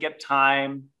together. It didn't get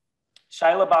time.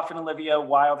 Shia LaBeouf and Olivia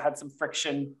Wilde had some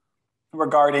friction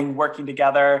regarding working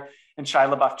together, and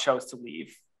Shia LaBeouf chose to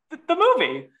leave the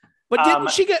movie. But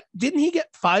didn't he get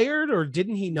fired, or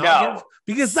didn't he not? No.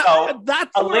 Because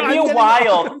that's Olivia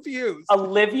Wilde. Confused.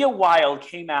 Olivia Wilde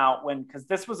came out because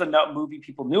this was a movie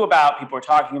people knew about. People were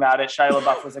talking about it. Shia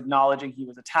LaBeouf was acknowledging he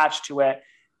was attached to it.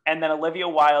 And then Olivia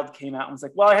Wilde came out and was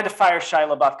like, well, I had to fire Shia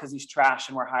LaBeouf because he's trash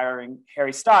and we're hiring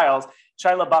Harry Styles.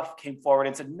 Shia LaBeouf came forward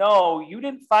and said, no, you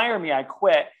didn't fire me. I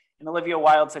quit. And Olivia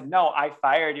Wilde said, no, I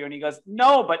fired you. And he goes,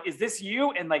 no, but is this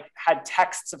you? And had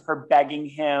texts of her begging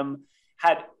him,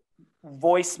 had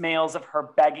voicemails of her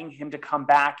begging him to come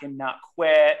back and not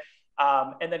quit.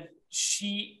 And then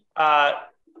she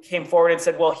came forward and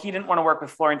said, well, he didn't want to work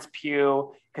with Florence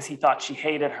Pugh because he thought she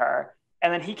hated her.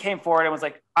 And then he came forward and was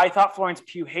like, I thought Florence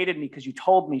Pugh hated me because you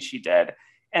told me she did.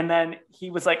 And then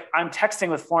he was like, I'm texting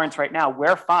with Florence right now.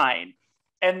 We're fine.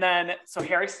 And then, so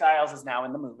Harry Styles is now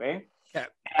in the movie. Yeah.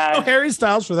 Harry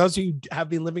Styles, for those who have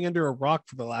been living under a rock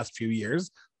for the last few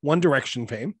years, One Direction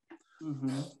fame.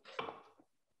 Mm-hmm.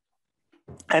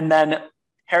 And then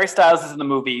Harry Styles is in the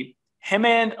movie. Him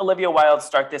and Olivia Wilde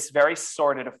start this very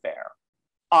sordid affair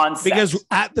on set. Because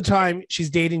at the time,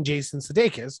 she's dating Jason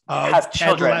Sudeikis. Has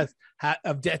children.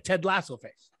 Of Ted Lasso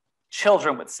face.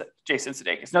 Children with Jason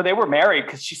Sudeikis. No, they were married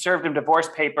because she served him divorce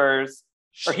papers,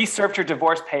 or he served her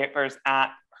divorce papers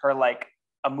at her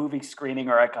a movie screening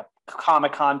or a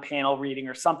Comic-Con panel reading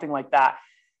or something like that.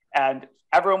 And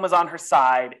everyone was on her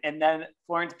side. And then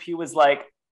Florence Pugh was like,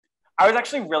 I was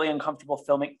actually really uncomfortable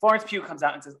filming. Florence Pugh comes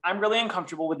out and says, I'm really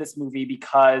uncomfortable with this movie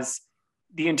because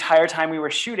the entire time we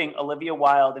were shooting, Olivia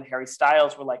Wilde and Harry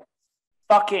Styles were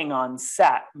fucking on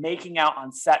set, making out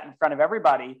on set in front of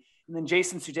everybody. And then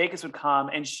Jason Sudeikis would come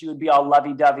and she would be all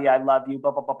lovey-dovey, I love you,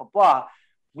 blah, blah, blah, blah, blah.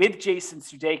 With Jason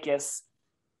Sudeikis,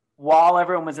 while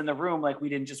everyone was in the room, we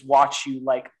didn't just watch you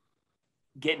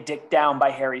get dicked down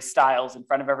by Harry Styles in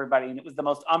front of everybody. And it was the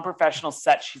most unprofessional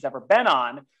set she's ever been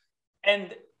on.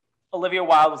 And Olivia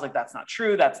Wilde was like, that's not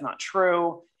true. That's not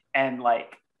true. And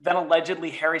then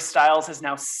allegedly Harry Styles has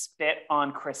now spit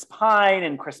on Chris Pine,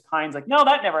 and Chris Pine's like, no,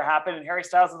 that never happened. And Harry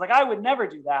Styles is like, I would never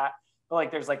do that.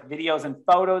 But there's videos and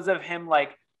photos of him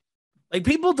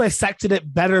people dissected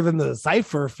it better than the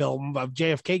Cypher film of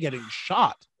JFK getting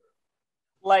shot.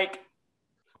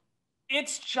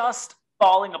 It's just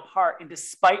falling apart. And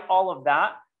despite all of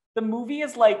that, the movie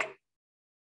is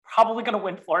probably going to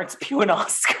win Florence Pugh an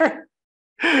Oscar.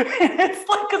 It's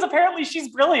because apparently she's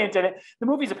brilliant in it. The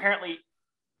movie's apparently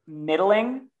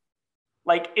middling.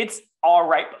 It's all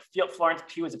right, but Florence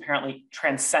Pugh is apparently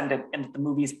transcendent, and the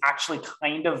movie is actually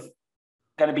kind of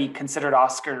going to be considered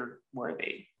Oscar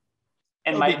worthy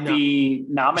and might be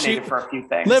nominated for a few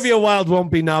things. Olivia Wilde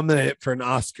won't be nominated for an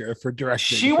Oscar for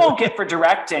directing. She won't get for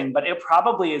directing, but it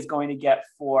probably is going to get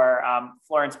for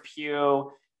Florence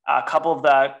Pugh. A couple of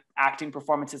the acting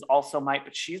performances also might,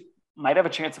 but she might have a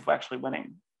chance of actually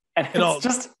winning. And it's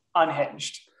just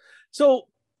unhinged. So,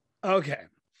 okay.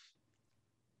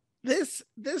 This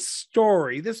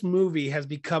story, this movie has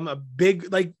become a big,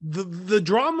 the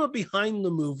drama behind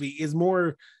the movie is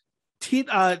more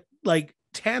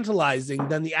tantalizing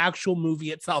than the actual movie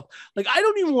itself. I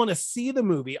don't even want to see the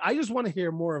movie. I just want to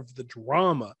hear more of the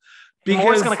drama. Because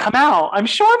more is going to come out. I'm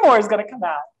sure more is going to come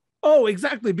out. Oh,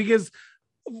 exactly. Because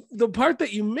the part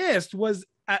that you missed was,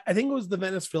 I think it was the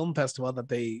Venice Film Festival that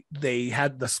they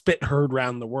had the spit heard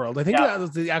around the world. I think that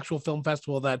was the actual film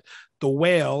festival that The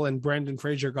Whale and Brendan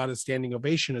Fraser got a standing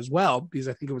ovation as well, because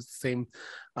I think it was the same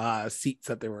seats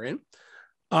that they were in.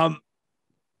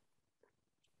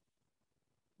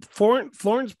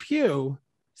 Florence Pugh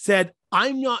said,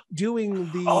 I'm not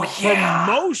doing the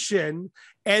promotion.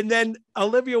 And then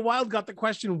Olivia Wilde got the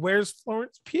question, where's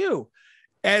Florence Pugh?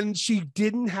 And she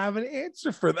didn't have an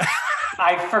answer for that.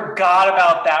 I forgot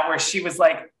about that, where she was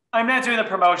like, I'm not doing the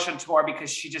promotion tour because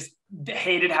she just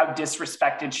hated how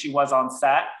disrespected she was on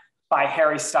set by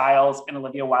Harry Styles and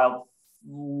Olivia Wilde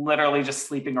literally just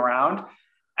sleeping around.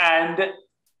 And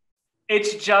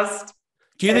it's just...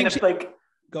 Do you think like...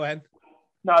 Go ahead.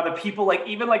 No, the people, like,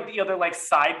 even like the other like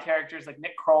side characters, like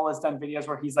Nick Kroll has done videos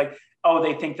where he's like, oh,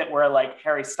 they think that we're like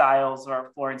Harry Styles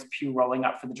or Florence Pugh rolling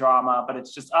up for the drama, but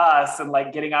it's just us, and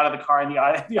like getting out of the car and the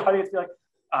audience be like,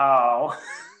 oh.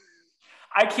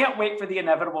 I can't wait for the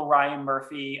inevitable Ryan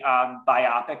Murphy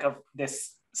biopic of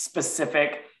this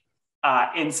specific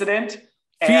incident.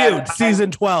 Feud,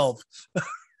 season 12.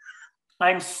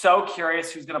 I'm so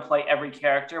curious who's going to play every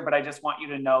character, but I just want you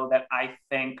to know that I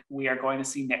think we are going to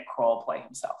see Nick Kroll play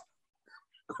himself.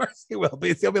 Of course he will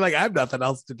be. He'll be like, I have nothing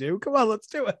else to do. Come on, let's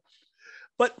do it.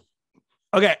 But,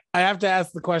 okay, I have to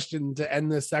ask the question to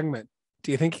end this segment.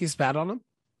 Do you think he spat on him?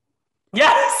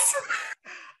 Yes.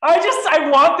 I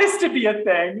want this to be a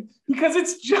thing because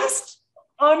it's just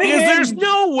unhinged. Because there's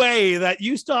no way that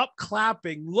you stop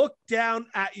clapping, look down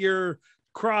at your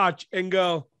crotch and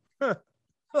go, huh.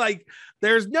 Like,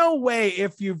 there's no way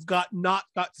if you've not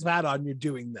got spat on, you're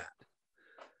doing that.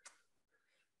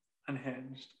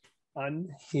 Unhinged.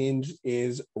 Unhinged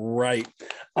is right.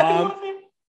 I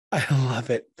love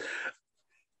it.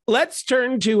 Let's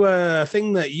turn to a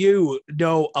thing that you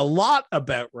know a lot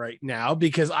about right now,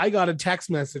 because I got a text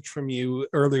message from you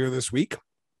earlier this week.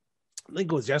 I think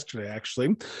it was yesterday,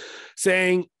 actually,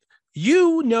 saying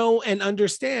you know and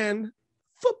understand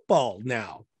football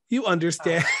now. You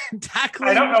understand tackling.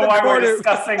 I don't know why we're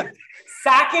discussing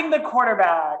sacking the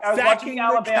quarterback. I was watching the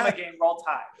Alabama game. Roll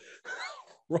Tide.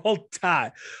 Roll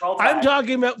Tide. I'm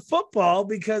talking about football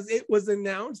because it was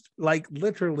announced, like,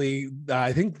 literally,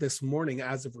 I think this morning,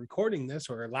 as of recording this,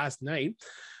 or last night,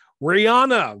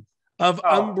 Rihanna of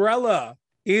Umbrella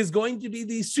is going to be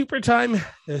the Super Bowl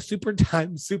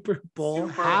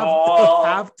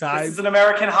halftime. This is an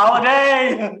American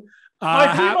holiday.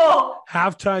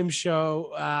 Halftime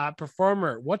show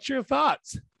performer. What's your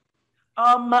thoughts?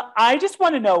 I just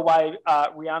want to know why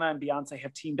Rihanna and Beyonce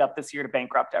have teamed up this year to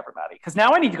bankrupt everybody. Because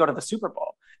now I need to go to the Super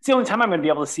Bowl. It's the only time I'm going to be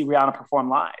able to see Rihanna perform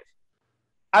live.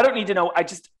 I don't need to know.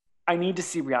 I need to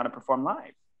see Rihanna perform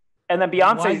live. And then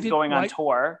Beyonce is going on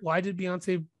tour. Why did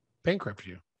Beyonce bankrupt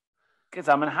you? Because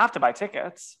I'm going to have to buy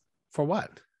tickets. For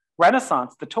what?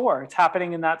 Renaissance, the tour. It's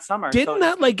happening in that summer. Didn't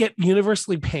that like get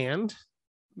universally panned?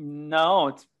 No,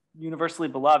 it's universally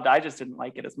beloved. I just didn't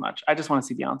like it as much. I just want to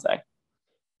see Beyonce.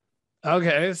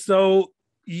 Okay, so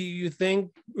you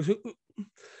think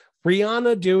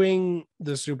Rihanna doing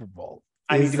the Super Bowl?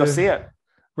 I need to go see it.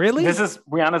 Really? This is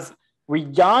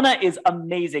Rihanna is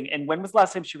amazing. And when was the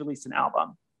last time she released an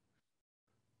album?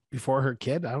 Before her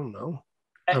kid? I don't know.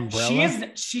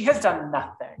 Umbrella? She has done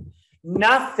nothing.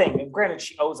 Nothing. And granted,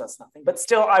 she owes us nothing. But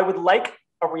still, I would like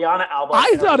a Rihanna album.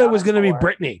 I thought it was going to be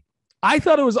Britney. I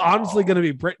thought it was honestly going to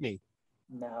be Britney.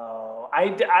 No. I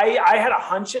had a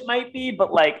hunch it might be,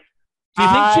 but like... Do you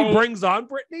think she brings on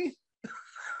Britney?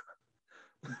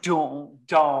 Don't.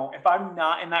 If I'm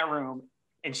not in that room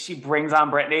and she brings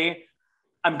on Britney,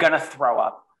 I'm going to throw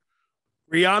up.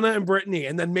 Rihanna and Britney,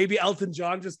 and then maybe Elton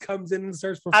John just comes in and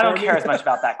starts performing. I don't care as much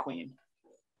about that queen.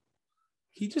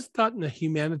 He just got a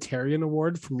humanitarian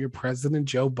award from your president,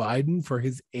 Joe Biden, for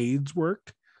his AIDS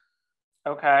work.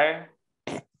 Okay.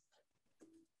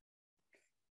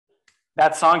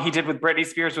 That song he did with Britney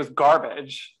Spears was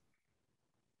garbage.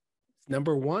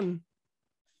 Number one.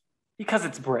 Because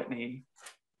it's Britney.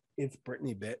 It's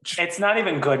Britney, bitch. It's not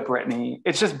even good Britney.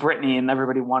 It's just Britney and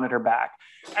everybody wanted her back.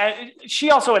 And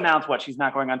she also announced she's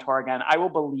not going on tour again. I will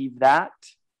believe that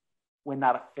when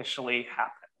that officially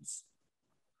happens.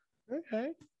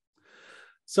 Okay.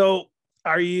 So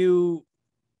are you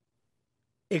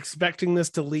expecting this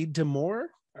to lead to more?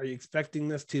 Are you expecting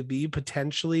this to be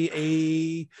potentially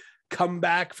a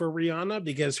comeback for Rihanna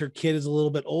because her kid is a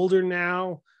little bit older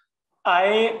now?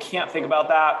 I can't think about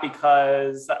that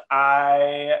because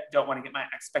I don't want to get my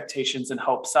expectations and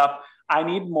hopes up. I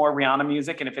need more Rihanna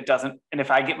music. And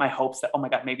if I get my hopes that, oh my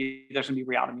God, maybe there's going to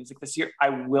be Rihanna music this year, I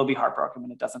will be heartbroken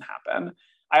when it doesn't happen.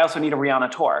 I also need a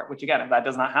Rihanna tour, which again, if that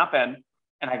does not happen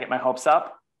and I get my hopes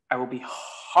up, I will be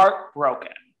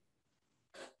heartbroken.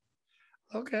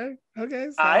 Okay.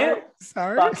 Sorry.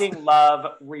 Fucking love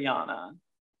Rihanna.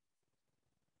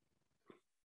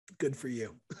 Good for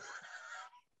you.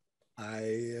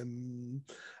 I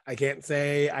can't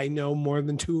say I know more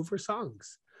than 2 of her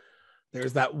songs.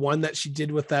 There's that one that she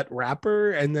did with that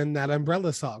rapper and then that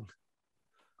Umbrella song.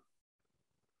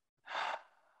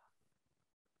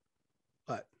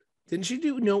 What? Didn't she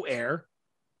do No Air?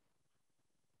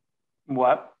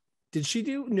 What? Did she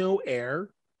do No Air?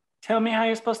 Tell me how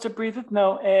you're supposed to breathe with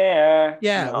no air.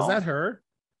 Yeah, No. was that her?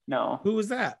 No. Who was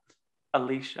that?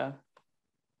 Alicia.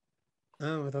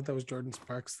 Oh, I thought that was Jordan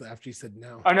Sparks after you said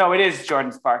no. Oh, no, it is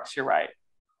Jordan Sparks. You're right.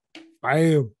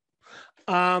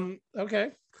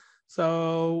 Okay.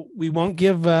 So we won't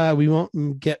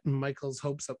get Michael's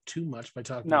hopes up too much by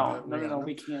talking about Rihanna. No,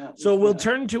 we can't. So we'll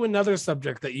turn to another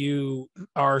subject that you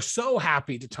are so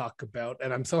happy to talk about,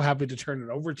 and I'm so happy to turn it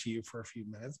over to you for a few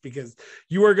minutes because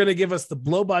you are going to give us the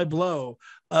blow-by-blow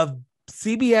of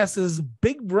CBS's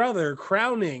Big Brother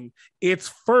crowning its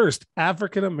first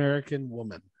African-American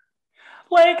woman.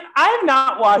 Like, I've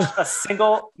not watched a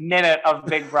single minute of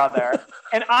Big Brother,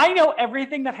 and I know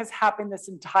everything that has happened this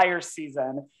entire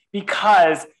season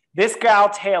because this gal,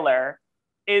 Taylor,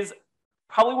 is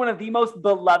probably one of the most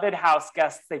beloved house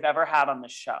guests they've ever had on the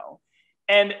show.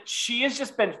 And she has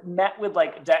just been met with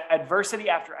like adversity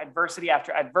after adversity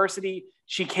after adversity.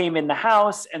 She came in the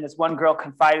house and this one girl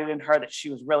confided in her that she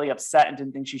was really upset and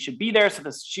didn't think she should be there. So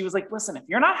she was like, listen, if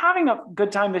you're not having a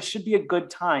good time, this should be a good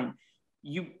time.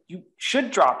 You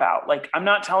should drop out. Like, I'm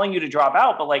not telling you to drop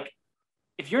out, but like,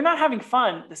 if you're not having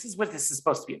fun, this is what this is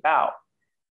supposed to be about.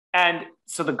 And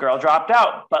so the girl dropped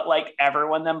out, but like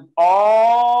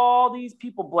all these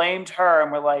people blamed her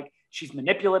and were like, she's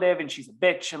manipulative and she's a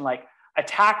bitch and like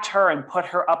attacked her and put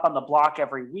her up on the block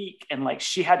every week. And like,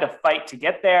 she had to fight to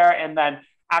get there. And then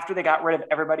after they got rid of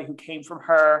everybody who came from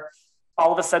her,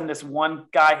 all of a sudden this one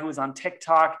guy who was on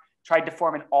TikTok tried to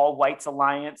form an all whites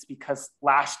alliance because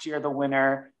last year the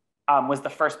winner was the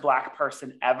first Black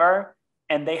person ever.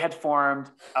 And they had formed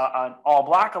an all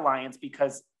Black alliance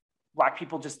because Black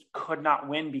people just could not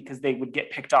win because they would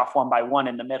get picked off one by one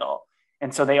in the middle.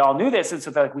 And so they all knew this. And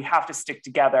so they're like, we have to stick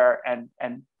together and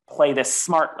play this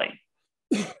smartly.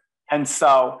 And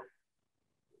so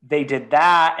they did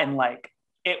that. And like,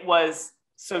 it was,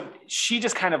 so she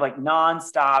just kind of like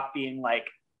nonstop being like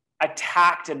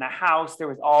attacked in the house. There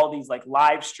was all these like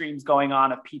live streams going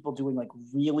on of people doing like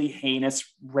really heinous,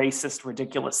 racist,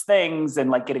 ridiculous things and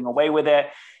like getting away with it.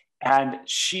 And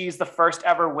she's the first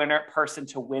ever person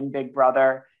to win Big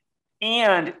Brother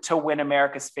and to win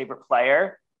America's favorite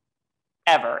player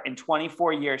ever. In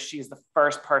 24 years, she's the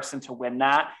first person to win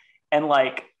that. And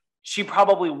like, she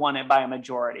probably won it by a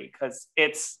majority because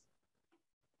it's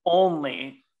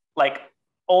only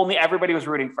everybody was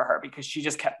rooting for her because she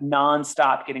just kept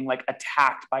nonstop getting like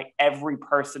attacked by every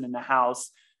person in the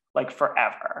house, like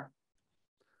forever.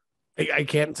 I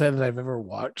can't say that I've ever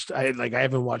watched. I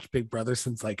haven't watched Big Brother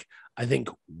since like I think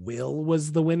Will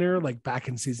was the winner, like back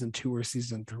in season 2 or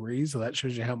season 3. So that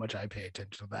shows you how much I pay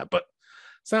attention to that. But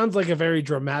sounds like a very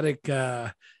dramatic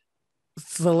Big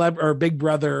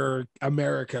Brother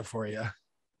America for you.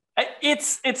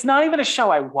 It's not even a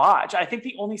show I watch. I think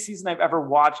the only season I've ever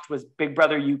watched was Big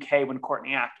Brother UK when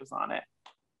Courtney Act was on it.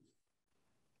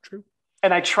 True.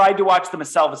 And I tried to watch the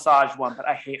Michelle Visage one, but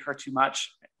I hate her too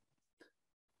much.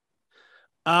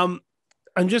 I'm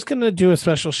just going to do a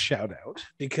special shout out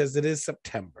because it is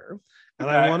September and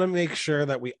I want to make sure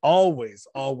that we always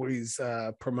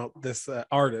promote this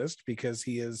artist because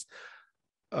he is.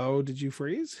 Oh, did you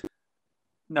freeze?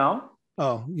 No.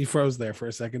 Oh, you froze there for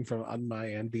a second from on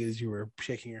my end because you were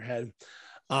shaking your head.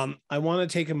 I want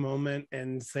to take a moment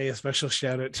and say a special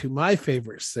shout out to my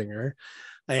favorite singer.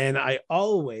 And I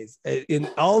always, in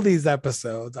all these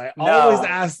episodes, always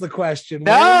ask the question,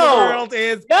 what in the world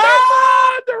is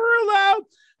Jason Derulo?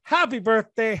 Happy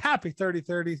birthday. Happy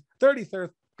 33rd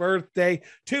birthday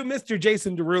to Mr.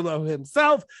 Jason Derulo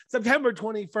himself. September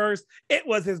 21st. It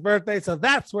was his birthday. So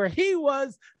that's where he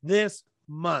was this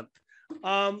month.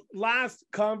 Last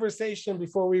conversation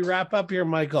before we wrap up here,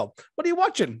 Michael. What are you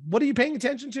watching? What are you paying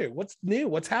attention to? What's new?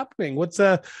 What's happening? What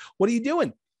are you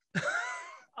doing?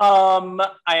 I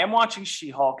am watching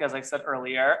She-Hulk, as I said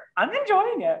earlier. I'm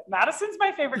enjoying it. Madison's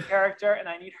my favorite character, and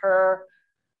I need her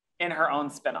in her own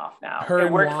spinoff now.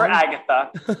 It worked for Agatha.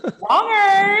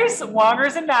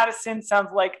 Wongers and Madison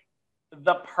sounds like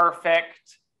the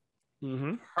perfect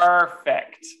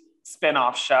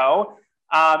spinoff show.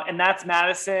 And that's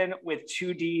Madison with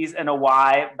 2 D's and a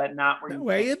Y, but not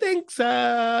where you think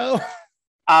so.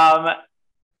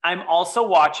 I'm also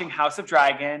watching House of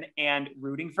Dragon and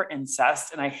rooting for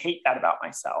incest, and I hate that about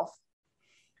myself.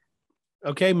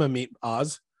 Okay, Mamit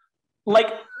Oz.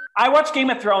 Like, I watched Game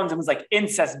of Thrones and was like,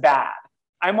 incest bad.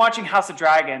 I'm watching House of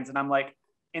Dragons, and I'm like,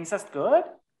 incest good?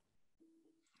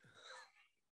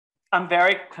 I'm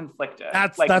very conflicted.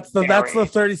 That's the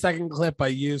 30-second clip I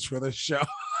used for this show.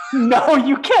 No,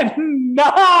 you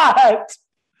cannot.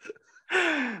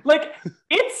 Like,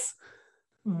 it's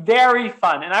very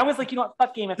fun. And I was like, you know what?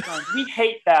 Fuck Game of Thrones. We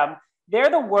hate them.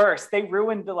 They're the worst. They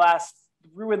ruined the last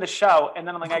ruin the show. And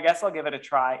then I'm like, I guess I'll give it a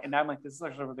try. And now I'm like, this is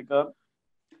actually really good.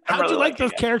 How'd you like the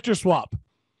character swap?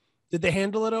 Did they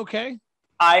handle it okay?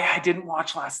 I didn't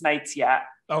watch last night's yet.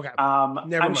 Okay.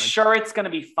 I'm sure it's going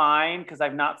to be fine because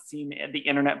I've not seen the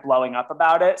internet blowing up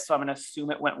about it. So I'm going to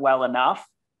assume it went well enough.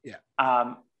 Yeah.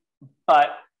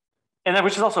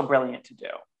 Which is also brilliant to do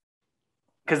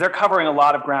because they're covering a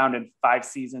lot of ground in 5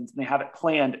 seasons and they have it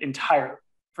planned entire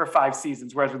for 5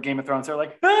 seasons. Whereas with Game of Thrones, they're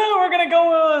like, we're going to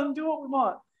go and do what we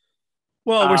want.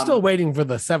 Well, we're still waiting for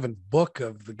the 7th book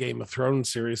of the Game of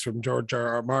Thrones series from George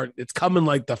R.R. Martin. It's coming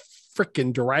like the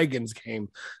freaking dragons came,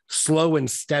 slow and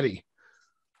steady.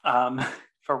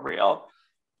 For real.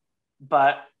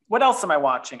 But what else am I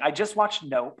watching? I just watched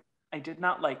Nope. I did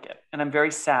not like it. And I'm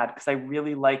very sad because I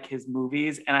really like his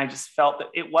movies. And I just felt that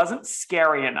it wasn't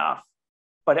scary enough,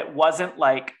 but it wasn't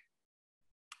like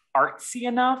artsy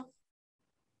enough.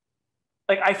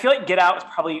 Like, I feel like Get Out is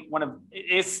probably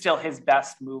is still his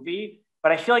best movie,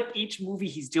 but I feel like each movie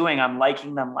he's doing, I'm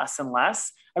liking them less and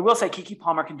less. I will say Keke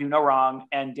Palmer can do no wrong,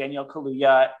 and Daniel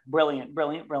Kaluuya,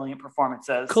 brilliant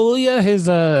performances. Kaluuya, his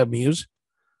muse.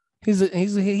 He's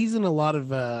in a lot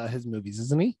of his movies,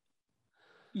 isn't he?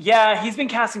 Yeah, he's been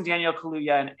casting Daniel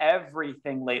Kaluuya in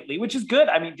everything lately, which is good.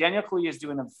 I mean, Daniel Kaluuya is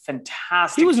doing a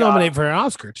fantastic job. He was nominated for an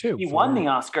Oscar, too. He won the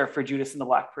Oscar for Judas and the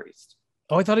Black Priest.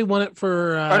 Oh, I thought he won it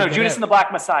for... Judas and the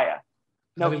Black Messiah.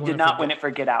 No, he did not win it for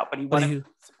Get Out, but he won it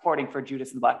supporting for Judas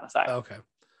and the Black Messiah. Okay.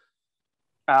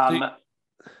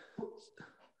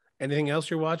 Anything else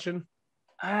you're watching?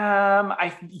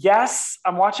 Yes,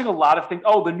 I'm watching a lot of things.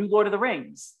 Oh, the new Lord of the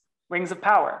Rings, Rings of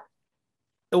Power.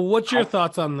 What's your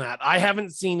thoughts on that? I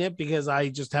haven't seen it because I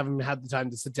just haven't had the time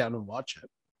to sit down and watch it.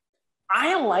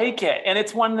 I like it, and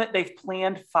it's one that they've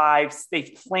planned 5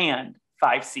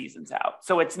 seasons out.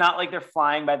 So it's not like they're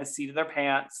flying by the seat of their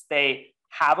pants. They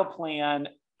have a plan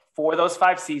for those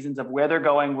 5 seasons of where they're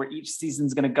going, where each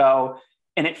season's going to go.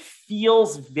 And it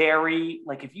feels very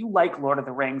like, if you like Lord of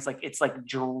the Rings, like it's like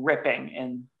dripping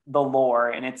in the lore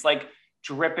and it's like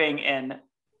dripping in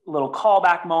little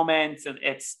callback moments. And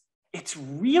it's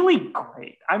really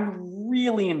great. I'm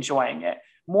really enjoying it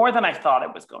more than I thought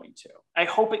it was going to. I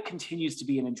hope it continues to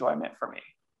be an enjoyment for me.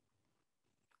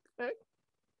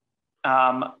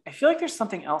 I feel like there's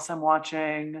something else I'm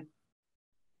watching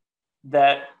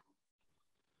that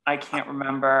I can't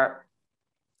remember.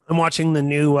 I'm watching the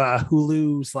new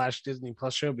Hulu/Disney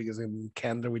Plus show because in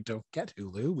Canada we don't get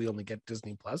Hulu. We only get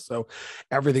Disney Plus. So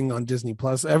everything on Disney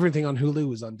Plus, everything on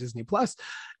Hulu is on Disney Plus,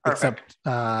 except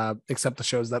the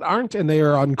shows that aren't, and they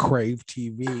are on Crave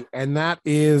TV. And that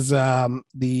is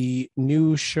the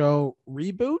new show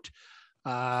Reboot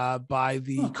by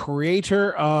the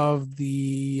creator of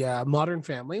the Modern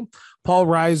Family. Paul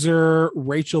Reiser,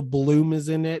 Rachel Bloom is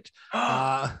in it.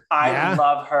 I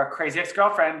love her. Crazy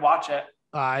Ex-Girlfriend. Watch it.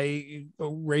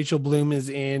 Rachel Bloom is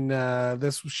in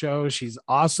this show. She's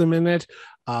awesome in it.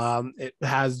 It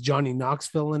has Johnny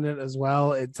Knoxville in it as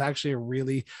well. It's actually a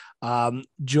really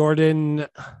Jordan.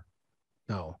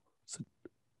 No,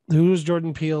 who's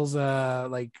Jordan Peele's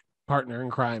like partner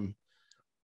in crime?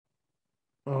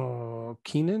 Oh,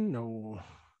 Keenan? No,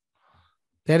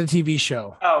 they had a TV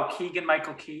show. Oh,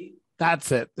 Keegan-Michael Key.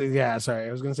 That's it. Yeah, sorry.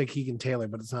 I was going to say Keegan Taylor,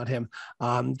 but it's not him.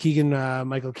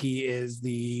 Keegan-Michael Key is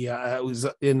who's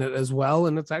in it as well,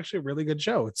 and it's actually a really good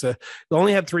show. It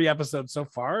only had 3 episodes so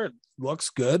far. It looks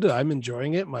good. I'm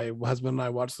enjoying it. My husband and I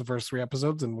watched the first 3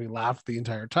 episodes, and we laughed the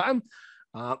entire time.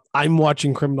 I'm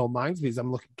watching Criminal Minds because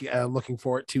I'm looking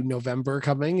forward to November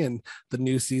coming and the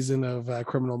new season of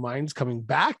Criminal Minds coming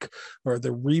back, or the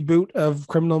reboot of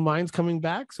Criminal Minds coming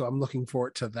back. So I'm looking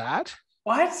forward to that.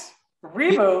 What?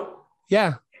 Reboot?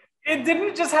 Yeah. It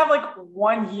didn't just have like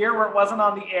 1 year where it wasn't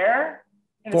on the air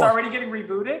and 4. It's already getting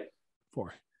rebooted?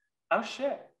 4. Oh,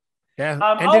 shit.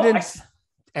 Yeah.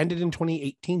 Ended in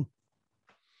 2018.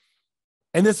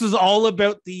 And this is all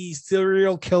about the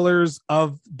serial killers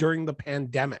during the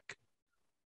pandemic.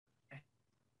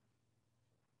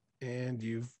 And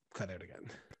you've cut out again.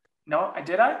 No,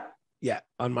 did I? Yeah,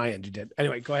 on my end you did.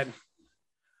 Anyway, go ahead.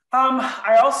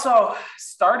 I also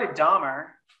started Dahmer.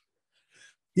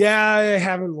 Yeah, I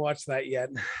haven't watched that yet.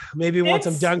 Maybe once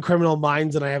I'm done Criminal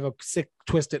Minds and I have a sick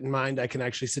twisted mind, I can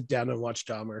actually sit down and watch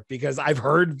Dahmer because I've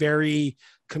heard very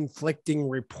conflicting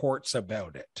reports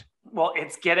about it. Well,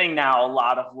 it's getting now a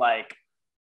lot of like,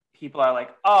 people are like,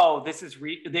 oh, this is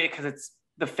because it's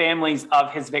the families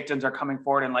of his victims are coming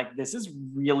forward and like, this is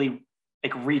really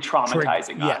like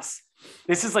re-traumatizing us.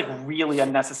 This is like really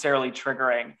unnecessarily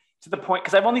triggering to the point,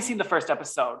 because I've only seen the first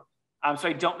episode. So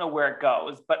I don't know where it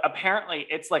goes, but apparently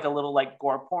it's like a little like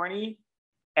gore porny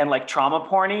and like trauma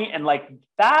porny and like,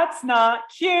 that's not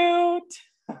cute.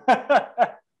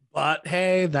 But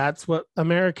hey, that's what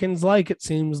Americans like, it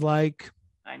seems like.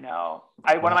 I know.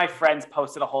 One of my friends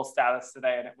posted a whole status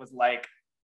today, and it was like,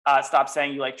 stop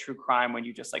saying you like true crime when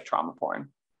you just like trauma porn.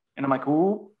 And I'm like,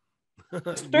 ooh.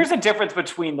 There's a difference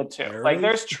between the two. Like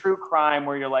there's true crime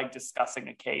where you're like discussing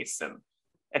a case and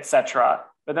etc.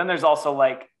 But then there's also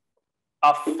like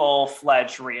a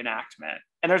full-fledged reenactment.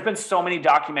 And there's been so many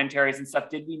documentaries and stuff.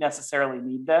 Did we necessarily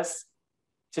need this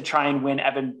to try and win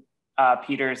Evan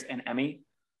Peters an Emmy?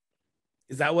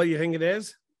 Is that what you think it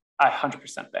is? I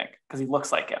 100% think, because he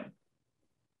looks like him.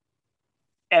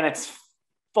 And it's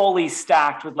fully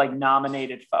stacked with like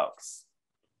nominated folks.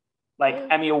 Like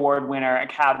Emmy Award winner,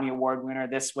 Academy Award winner,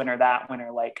 this winner, that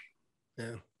winner. Like,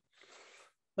 yeah.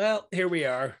 Well, here we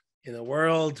are in a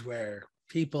world where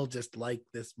people just like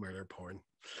this murder porn.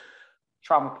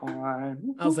 Trauma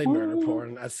porn. I'll say murder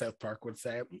porn, as South Park would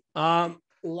say.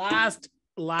 Last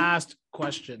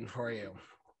question for you.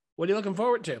 What are you looking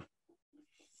forward to?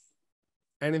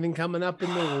 Anything coming up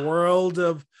in the world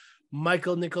of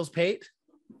Michael Nichols Pate?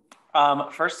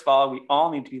 First of all, we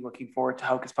all need to be looking forward to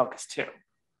Hocus Pocus 2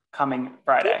 coming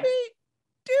Friday.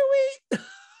 Do we?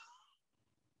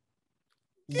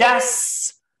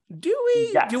 Yes. Do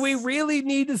we? Yes. Do we really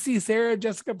need to see Sarah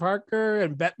Jessica Parker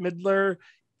and Bette Midler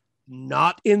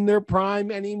not in their prime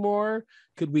anymore?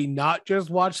 Could we not just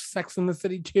watch Sex and the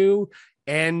City 2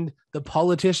 and The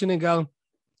Politician and go,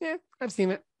 yeah, I've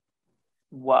seen it?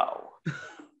 Whoa.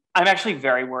 I'm actually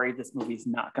very worried this movie's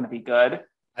not going to be good.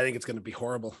 I think it's going to be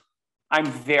horrible. I'm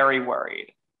very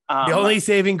worried. The only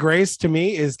saving grace to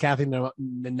me is Kathy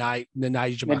Najimy.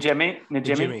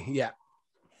 Najimy? Yeah.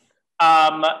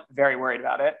 Very worried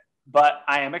about it, but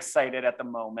I am excited at the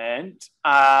moment.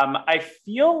 I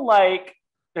feel like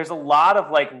there's a lot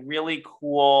of like really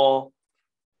cool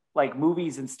like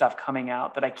movies and stuff coming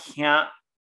out that I can't.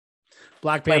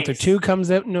 Black Panther 2 comes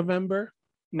out in November,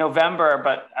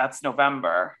 but that's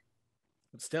November.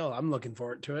 But still, I'm looking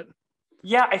forward to it.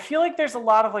 Yeah, I feel like there's a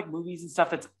lot of like movies and stuff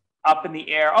that's up in the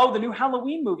air. Oh, the new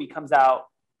Halloween movie comes out.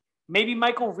 Maybe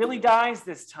Michael really dies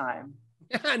this time.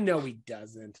 No, he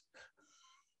doesn't.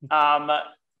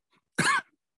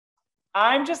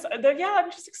 I'm just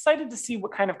excited to see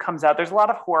what kind of comes out. There's a lot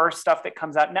of horror stuff that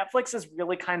comes out. Netflix is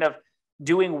really kind of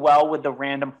doing well with the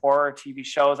random horror TV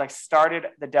shows. I started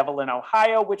The Devil in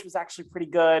Ohio, which was actually pretty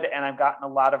good, and I've gotten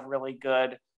a lot of really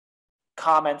good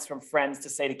comments from friends to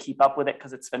say to keep up with it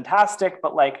because it's fantastic.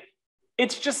 But like,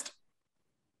 it's just,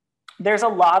 there's a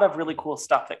lot of really cool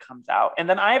stuff that comes out. And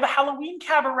then I have a Halloween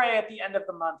cabaret at the end of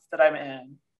the month that I'm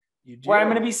in. You do? Where I'm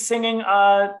going to be singing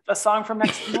a song from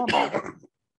Next to Normal.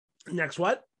 Next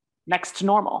what? Next to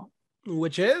Normal.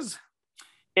 Which is?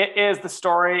 It is the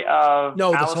story of...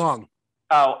 No, the song.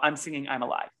 Oh, I'm singing I'm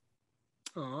Alive.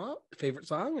 Oh, favorite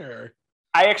song? Or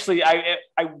I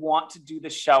want to do the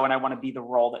show and I want to be the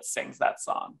role that sings that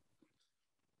song.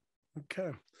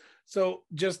 Okay. So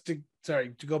just to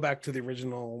go back to the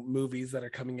original movies that are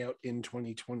coming out in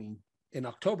 2020 in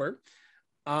October.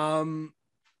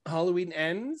 Halloween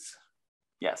Ends.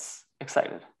 Yes,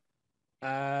 excited.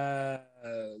 That's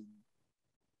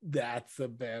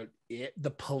about it.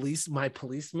 My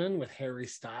Policeman with Harry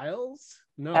Styles.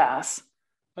 No. Pass.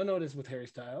 Oh no, it is with Harry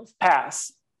Styles.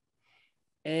 Pass.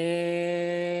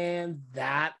 And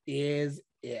that is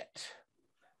it.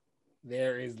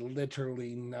 There is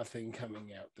literally nothing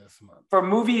coming out this month. For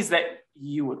movies that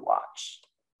you would watch.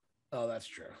 Oh, that's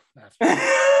true. That's true.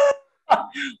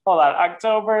 Hold on.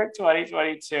 October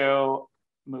 2022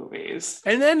 movies.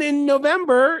 And then in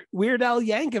November, Weird Al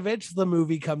Yankovic, the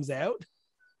movie comes out.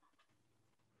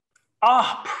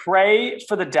 Pray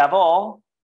for the Devil.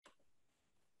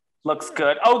 Looks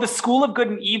good. Oh, The School of Good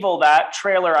and Evil. That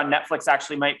trailer on Netflix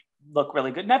actually might look really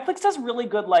good. Netflix does really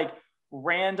good, like,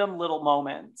 random little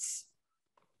moments.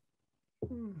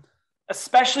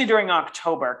 Especially during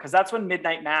October, because that's when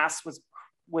Midnight Mass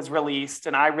was released,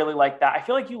 and I really like that. I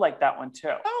feel like you like that one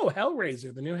too. Oh,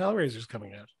 Hellraiser. The new Hellraiser's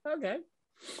coming out. Okay.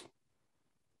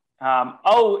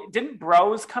 Didn't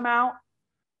Bros come out?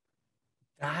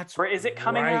 Or is it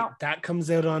coming out? That comes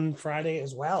out on Friday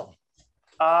as well.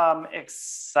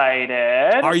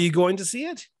 Excited. Are you going to see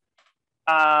it?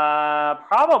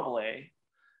 Probably.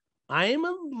 I'm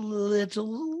a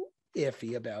little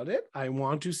iffy about it. I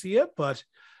want to see it, but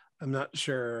I'm not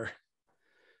sure.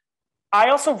 I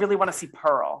also really want to see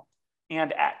Pearl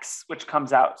and X, which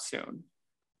comes out soon.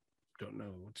 Don't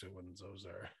know which ones those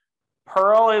are.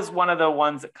 Pearl is one of the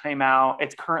ones that came out.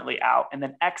 It's currently out. And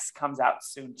then X comes out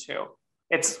soon too.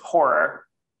 It's horror.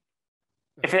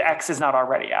 If X is not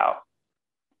already out.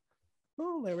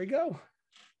 Oh, there we go.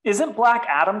 Isn't Black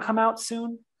Adam come out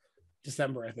soon?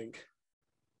 December, I think.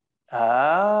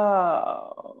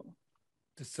 Oh.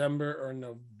 December or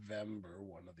November,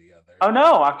 one or the other. Oh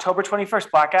no, October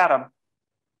 21st, Black Adam.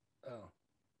 Oh.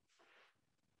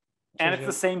 And it's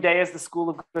the same day as the School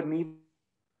of Good and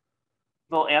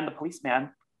Evil and the Policeman.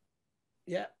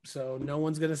 Yeah, so no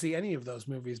one's going to see any of those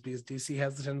movies because DC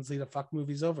has the tendency to fuck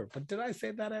movies over. But did I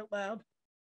say that out loud?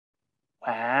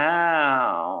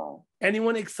 Wow.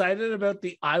 Anyone excited about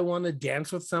the I Want to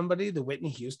Dance with Somebody, the Whitney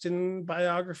Houston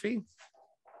biography?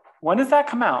 When does that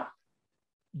come out?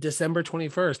 December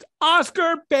 21st.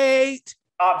 Oscar bait!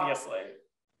 Obviously.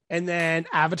 And then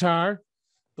Avatar,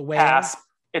 The Whale. Pass.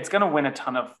 It's going to win a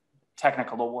ton of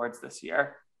technical awards this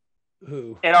year.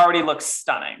 Who? It already looks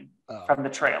stunning from the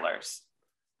trailers.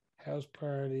 House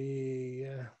Party.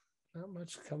 Not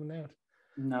much coming out.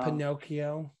 No.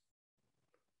 Pinocchio.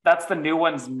 That's the new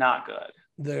one's not good.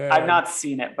 I've not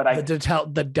seen it, but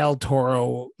the Del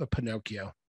Toro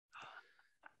Pinocchio.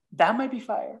 That might be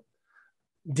fire.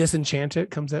 Disenchanted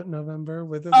comes out in November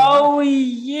with it.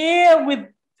 Yeah,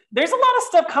 there's a lot of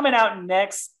stuff coming out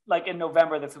next, like in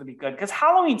November, that's going to be good because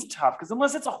Halloween's tough. Because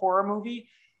unless it's a horror movie,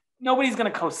 nobody's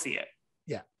going to go see it.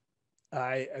 Yeah,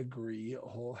 I agree.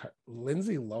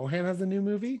 Lindsay Lohan has a new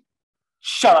movie.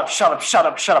 Shut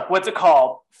up. What's it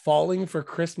called? Falling for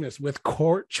Christmas with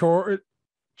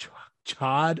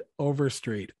Chad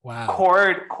Overstreet. Wow.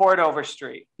 Cord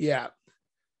Overstreet. Yeah.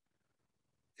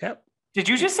 Yep. Did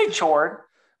you just say Chord?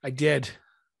 I did.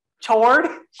 Chord?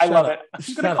 I love it.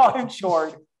 I'm going to call him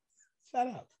Chord. Shut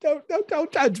up.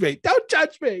 Don't judge me. Don't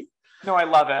judge me. No, I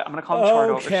love it. I'm going to call him Chord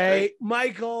Overstreet. Okay,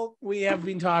 Michael, we have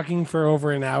been talking for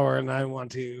over an hour, and I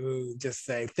want to just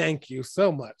say thank you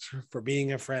so much for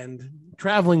being a friend,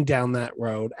 traveling down that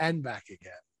road and back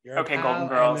again. You're okay, Golden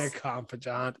Girls. And a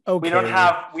confidant. Okay. We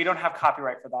don't have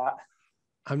copyright for that.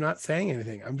 I'm not saying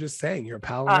anything. I'm just saying you're a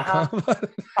pal and a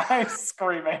confidant. I'm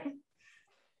screaming.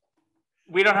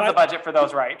 We don't have the budget for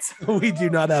those rights. We do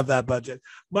not have that budget.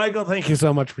 Michael, thank you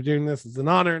so much for doing this. It's an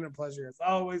honor and a pleasure as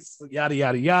always. Yada,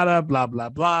 yada, yada, blah, blah,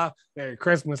 blah. Merry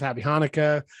Christmas. Happy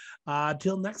Hanukkah.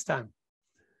 Till next time.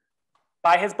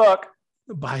 Buy his book.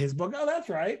 Buy his book. Oh, that's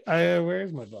right.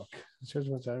 Where's my book?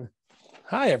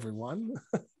 Hi, everyone.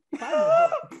 Buy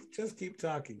my book. Just keep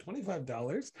talking.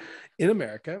 $25 in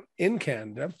America, in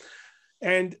Canada.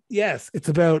 And yes, it's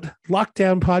about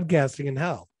lockdown podcasting in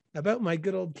hell. About my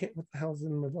good old what the hell's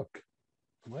in my book?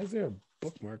 Why is there a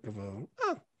bookmark of a...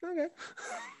 Oh, okay.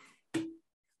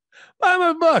 Buy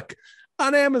my book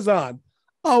on Amazon.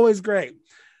 Always great.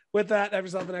 With that, have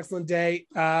yourself an excellent day.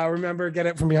 Remember, get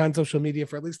it from behind social media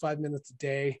for at least 5 minutes a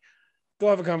day. Go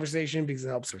have a conversation because it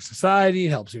helps our society,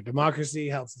 helps your democracy,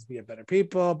 helps us be a better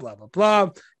people, blah, blah, blah.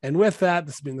 And with that,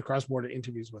 this has been the Cross Border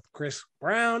Interviews with Chris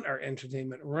Brown, our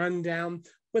entertainment rundown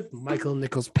with Michael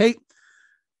Nichols Pate.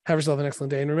 Have yourself an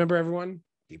excellent day. And remember, everyone,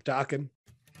 keep talking.